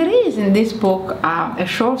 And there is in this book a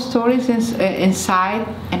short story inside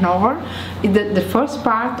a novel. The first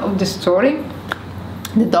part of the story,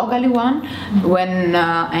 the Dogali one, when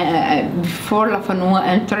before La Fanua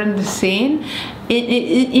entered the scene,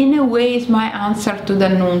 in a way is my answer to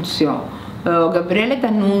D'Annunzio. Gabriele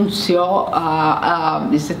D'Annunzio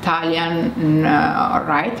is Italian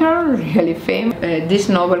writer, really famous. This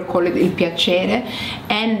novel called Il Piacere,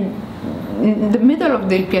 and in the middle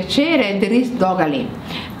of Il Piacere there is Dogali,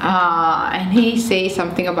 and he says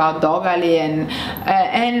something about Dogali, and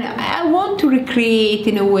I want to recreate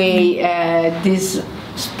in a way this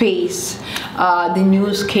space. The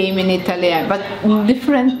news came in Italy, but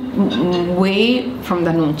different way from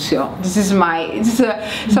D'Annunzio. This is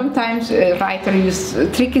sometimes writers use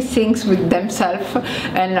tricky things with themselves,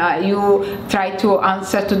 and you try to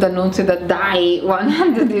answer to D'Annunzio that die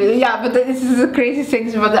 100 years. Yeah, but this is crazy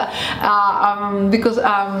things. But because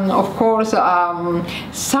of course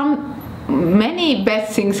many bad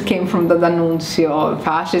things came from the D'Annunzio,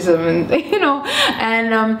 fascism,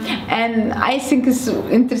 and I think it's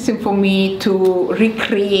interesting for me to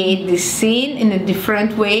recreate this scene in a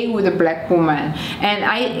different way with a black woman. And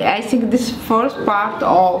I think this first part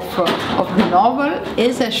of the novel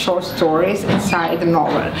is a short stories inside the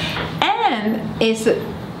novel, and it's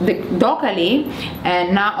the Dogali,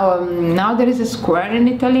 and now there is a square in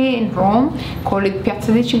Italy, in Rome, called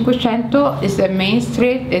Piazza di Cinquecento. It's the main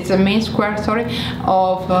street, it's the main square,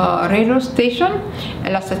 of railroad station,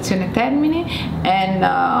 La Stazione Termini, and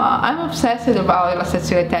I'm obsessed about La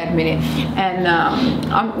Stazione Termini.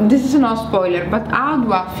 And this is no spoiler, but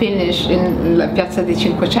Adua finished in La Piazza di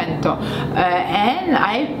Cinquecento,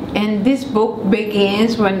 and this book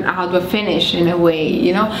begins when Adua finished in a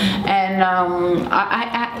way, and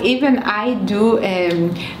And even I do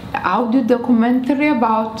audio documentary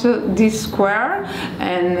about this square,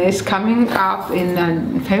 and it's coming up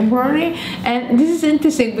in February. And this is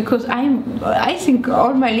interesting because I think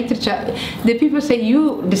all my literature, the people say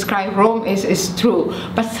you describe Rome is true,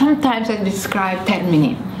 but sometimes I describe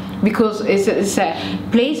Termini, because it's a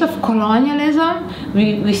place of colonialism.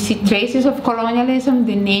 We see traces of colonialism.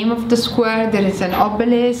 The name of the square, there is an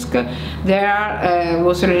obelisk there,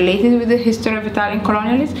 was related with the history of Italian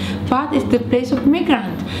colonialism, but it's the place of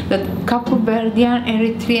migrants, that Cape Verdean,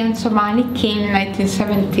 Eritrean, Somali came in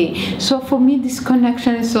 1970. So for me this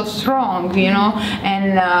connection is so strong, you know.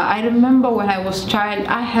 And I remember when I was a child,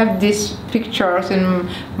 I have these pictures in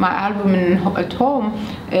my album at home,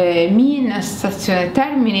 me in Stazione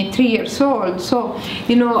Termini, 3 years old. So,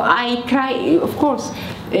 you know, I try, of course,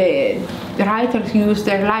 writers use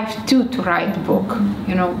their life too to write the book,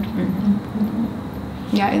 you know.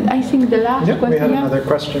 Yeah, I think the last question. We had another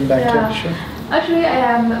question back here. Sure. Actually, I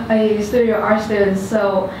am a studio art student,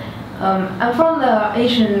 so I'm from the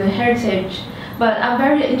Asian heritage, but I'm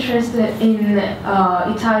very interested in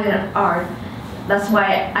Italian art. That's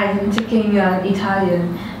why I'm taking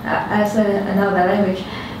Italian as another language.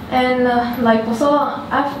 And like for so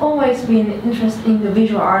long, I've always been interested in the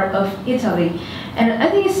visual art of Italy. And I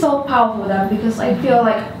think it's so powerful that, because I feel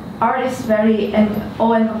like art is very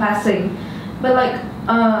all-encompassing. But like,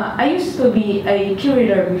 I used to be a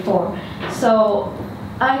curator before, so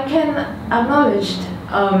I can acknowledge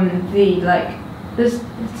this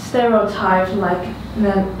stereotype, like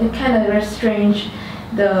it kind of restrains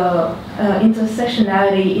the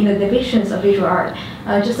intersectionality in the depictions of visual art.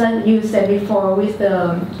 Just as you said before, with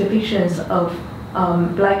the depictions of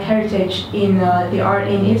Black heritage in the art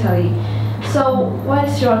in Italy. So what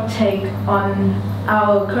is your take on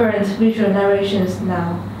our current visual narrations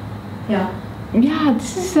now? Yeah. Yeah,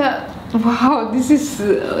 this is wow, this is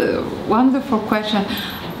a wonderful question.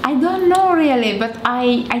 I don't know really, but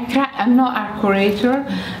I try. I'm not a curator.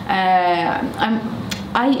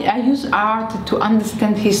 I use art to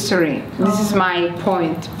understand history. This is my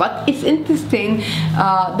point. But it's interesting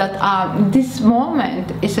that this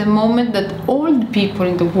moment is a moment that all the people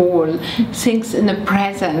in the world thinks in the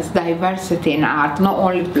presence, diversity in art, not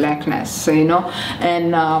only blackness, you know.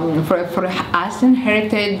 And for us in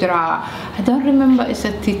heritage, there are, I don't remember, is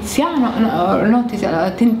it Tiziano? No, not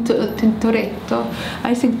Tiziano, Tintoretto.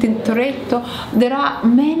 I think Tintoretto. There are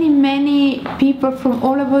many people from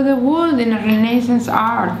all over the world in a Renaissance art.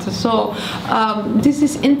 So this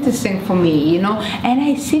is interesting for me, you know, and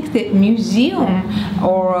I think that museum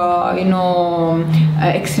or you know,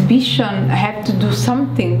 exhibition have to do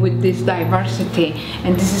something with this diversity,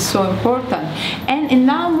 and this is so important. And in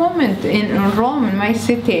that moment in Rome, in my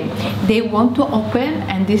city, they want to open,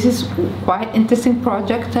 and this is quite interesting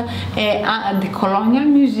project, the Colonial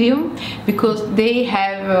Museum, because they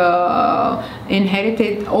have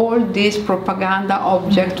inherited all these propaganda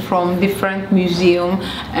objects from different museums,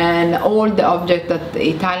 and all the objects that the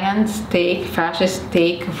Italians take, fascists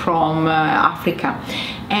take from Africa.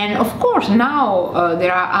 And of course now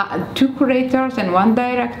there are 2 curators and 1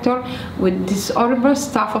 director with this horrible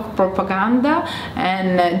stuff of propaganda,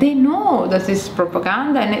 and they know that it's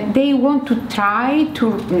propaganda, and they want to try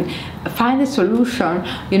to find a solution.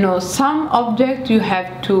 You know, some objects you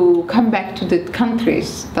have to come back to the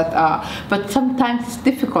countries that are, but sometimes it's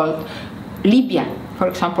difficult. Libya, for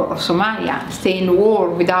example, or Somalia, stay in war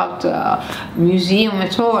without museum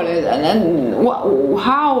at all, and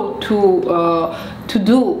how to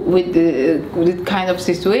do with the kind of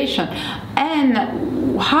situation, and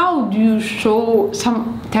how do you show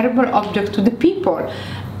some terrible object to the people?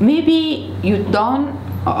 Maybe you don't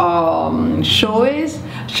show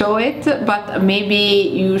it, but maybe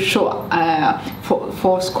you show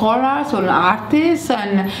for scholars or artists,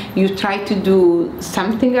 and you try to do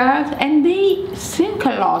something else, and they think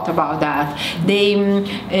a lot about that. They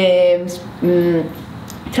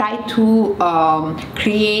try to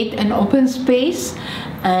create an open space,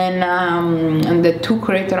 and the 2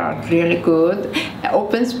 curators are really good.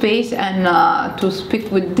 Open space, and to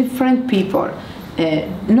speak with different people.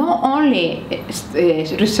 Not only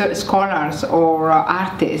research scholars or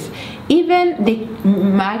artists, even the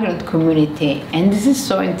migrant community. And this is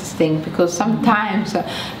so interesting, because sometimes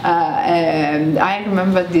I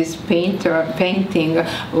remember this painting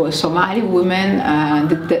Somali woman,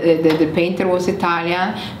 the painter was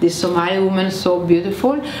Italian, this Somali woman so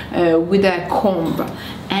beautiful with a comb.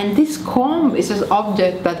 And this comb is an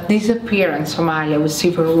object that disappeared in Somalia with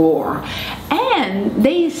civil war. And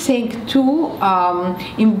they think to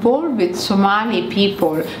involve with Somali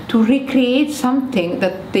people to recreate something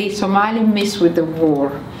that the Somali missed with the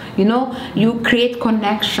war. You know, you create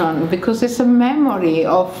connection because it's a memory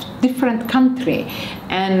of different country,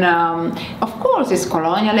 and of course it's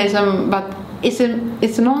colonialism, but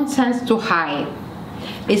it's nonsense to hide.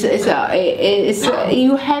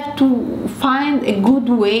 You have to find a good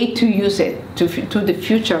way to use it to the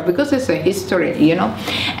future, because it's a history, you know.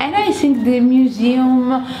 And I think the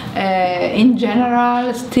museum in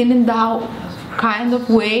general still in that kind of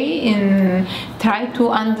way, in try to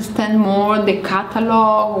understand more the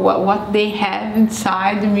catalog, what they have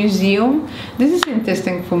inside the museum. This is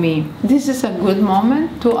interesting for me. This is a good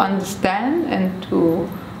moment to understand and to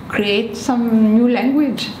create some new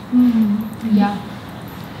language. Yeah.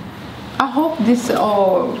 I hope this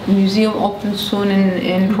museum opens soon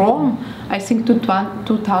in Rome. I think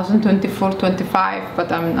 2024-25,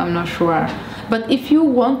 but I'm not sure. But if you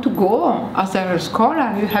want to go as a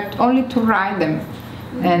scholar, you have only to write them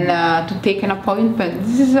and to take an appointment.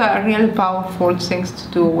 This is a really powerful thing to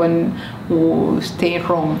do when you stay in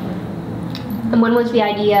Rome. And when was the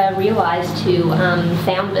idea realized to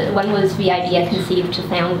found it? When was the idea conceived to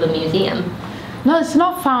found the museum? No, it's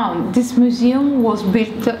not found. This museum was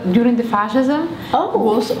built during the fascism.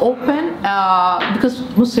 Was open because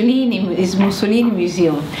Mussolini is Mussolini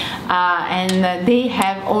Museum, and they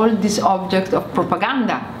have all these objects of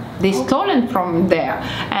propaganda. They stolen from there,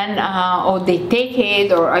 and or they take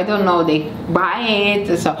it, or I don't know, they buy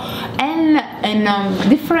it. So, and in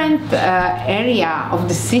different area of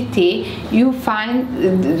the city, you find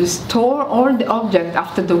store all the objects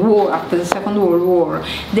after the war, after the Second World War.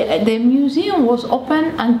 The museum was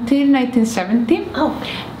open until 1970.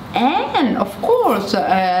 And of course,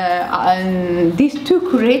 and these two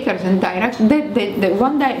curators and directors,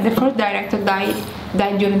 the first director died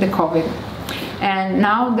during the COVID. And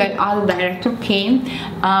now that other director came,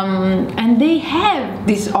 and they have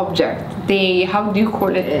this object. They, how do you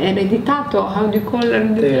call it? Ereditato? How do you call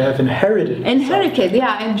it? They have inherited. Inherited,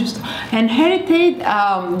 yeah, and just inherited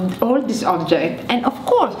all this object. And of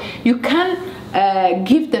course, you can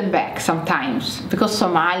give them back sometimes, because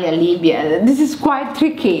Somalia, Libya, this is quite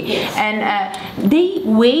tricky. Yes. And they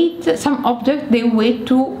wait, some objects they wait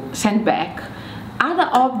to send back. Other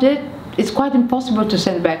objects, it's quite impossible to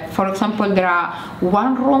send back. For example, there are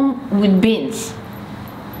one room with beans,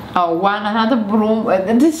 another room.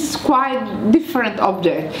 This is quite different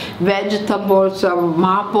object. Vegetables,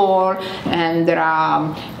 marble, and there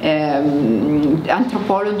are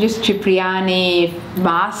anthropologists, Cipriani,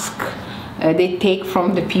 mask. They take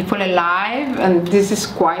from the people alive, and this is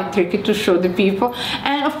quite tricky to show the people.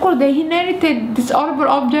 And of course they inherited this horrible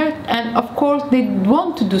object, and of course they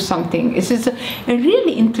want to do something. This is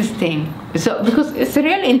really interesting. So, because it's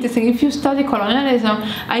really interesting, if you study colonialism,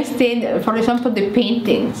 I studied, for example, the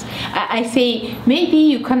paintings. I say maybe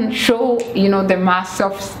you can show, you know, the mask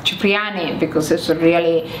of Cipriani, because it's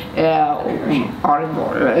really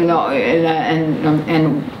horrible, you know,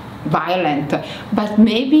 and violent, but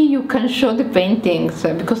maybe you can show the paintings,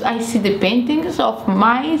 because I see the paintings of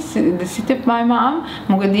the city of my mom,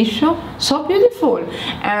 Mogadishu, so beautiful,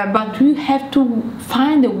 but you have to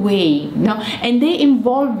find a way, you know, and they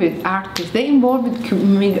involve with artists, they involve with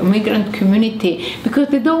migrant community, because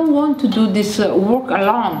they don't want to do this work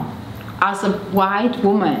alone as a white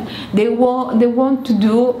woman. They want to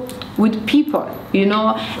do with people, you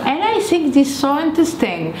know, and I think this is so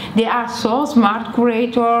interesting. They are so smart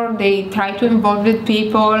curators, they try to involve with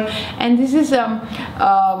people, and this is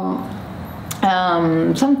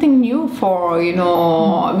something new for, you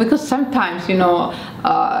know, because sometimes, you know,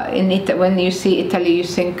 when you see Italy, you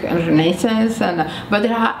think Renaissance, but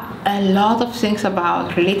there are a lot of things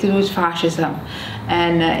related with fascism,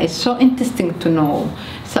 and it's so interesting to know.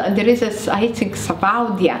 So there is I think,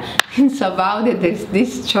 Sabaudia. In Sabaudia, there's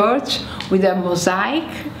this church with a mosaic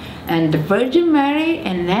and the Virgin Mary,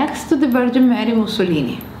 and next to the Virgin Mary,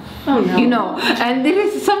 Mussolini. Oh, no. You know, and there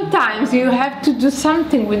is sometimes you have to do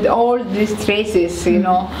something with all these traces, you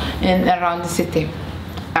know, around the city,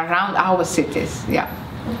 around our cities. Yeah.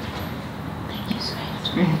 Thank you so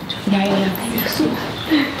much. Yeah.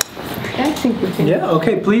 I think we can. Yeah.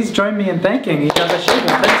 Okay. Please join me in thanking Igiaba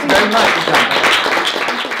Scego. Thanks very much, Igiaba.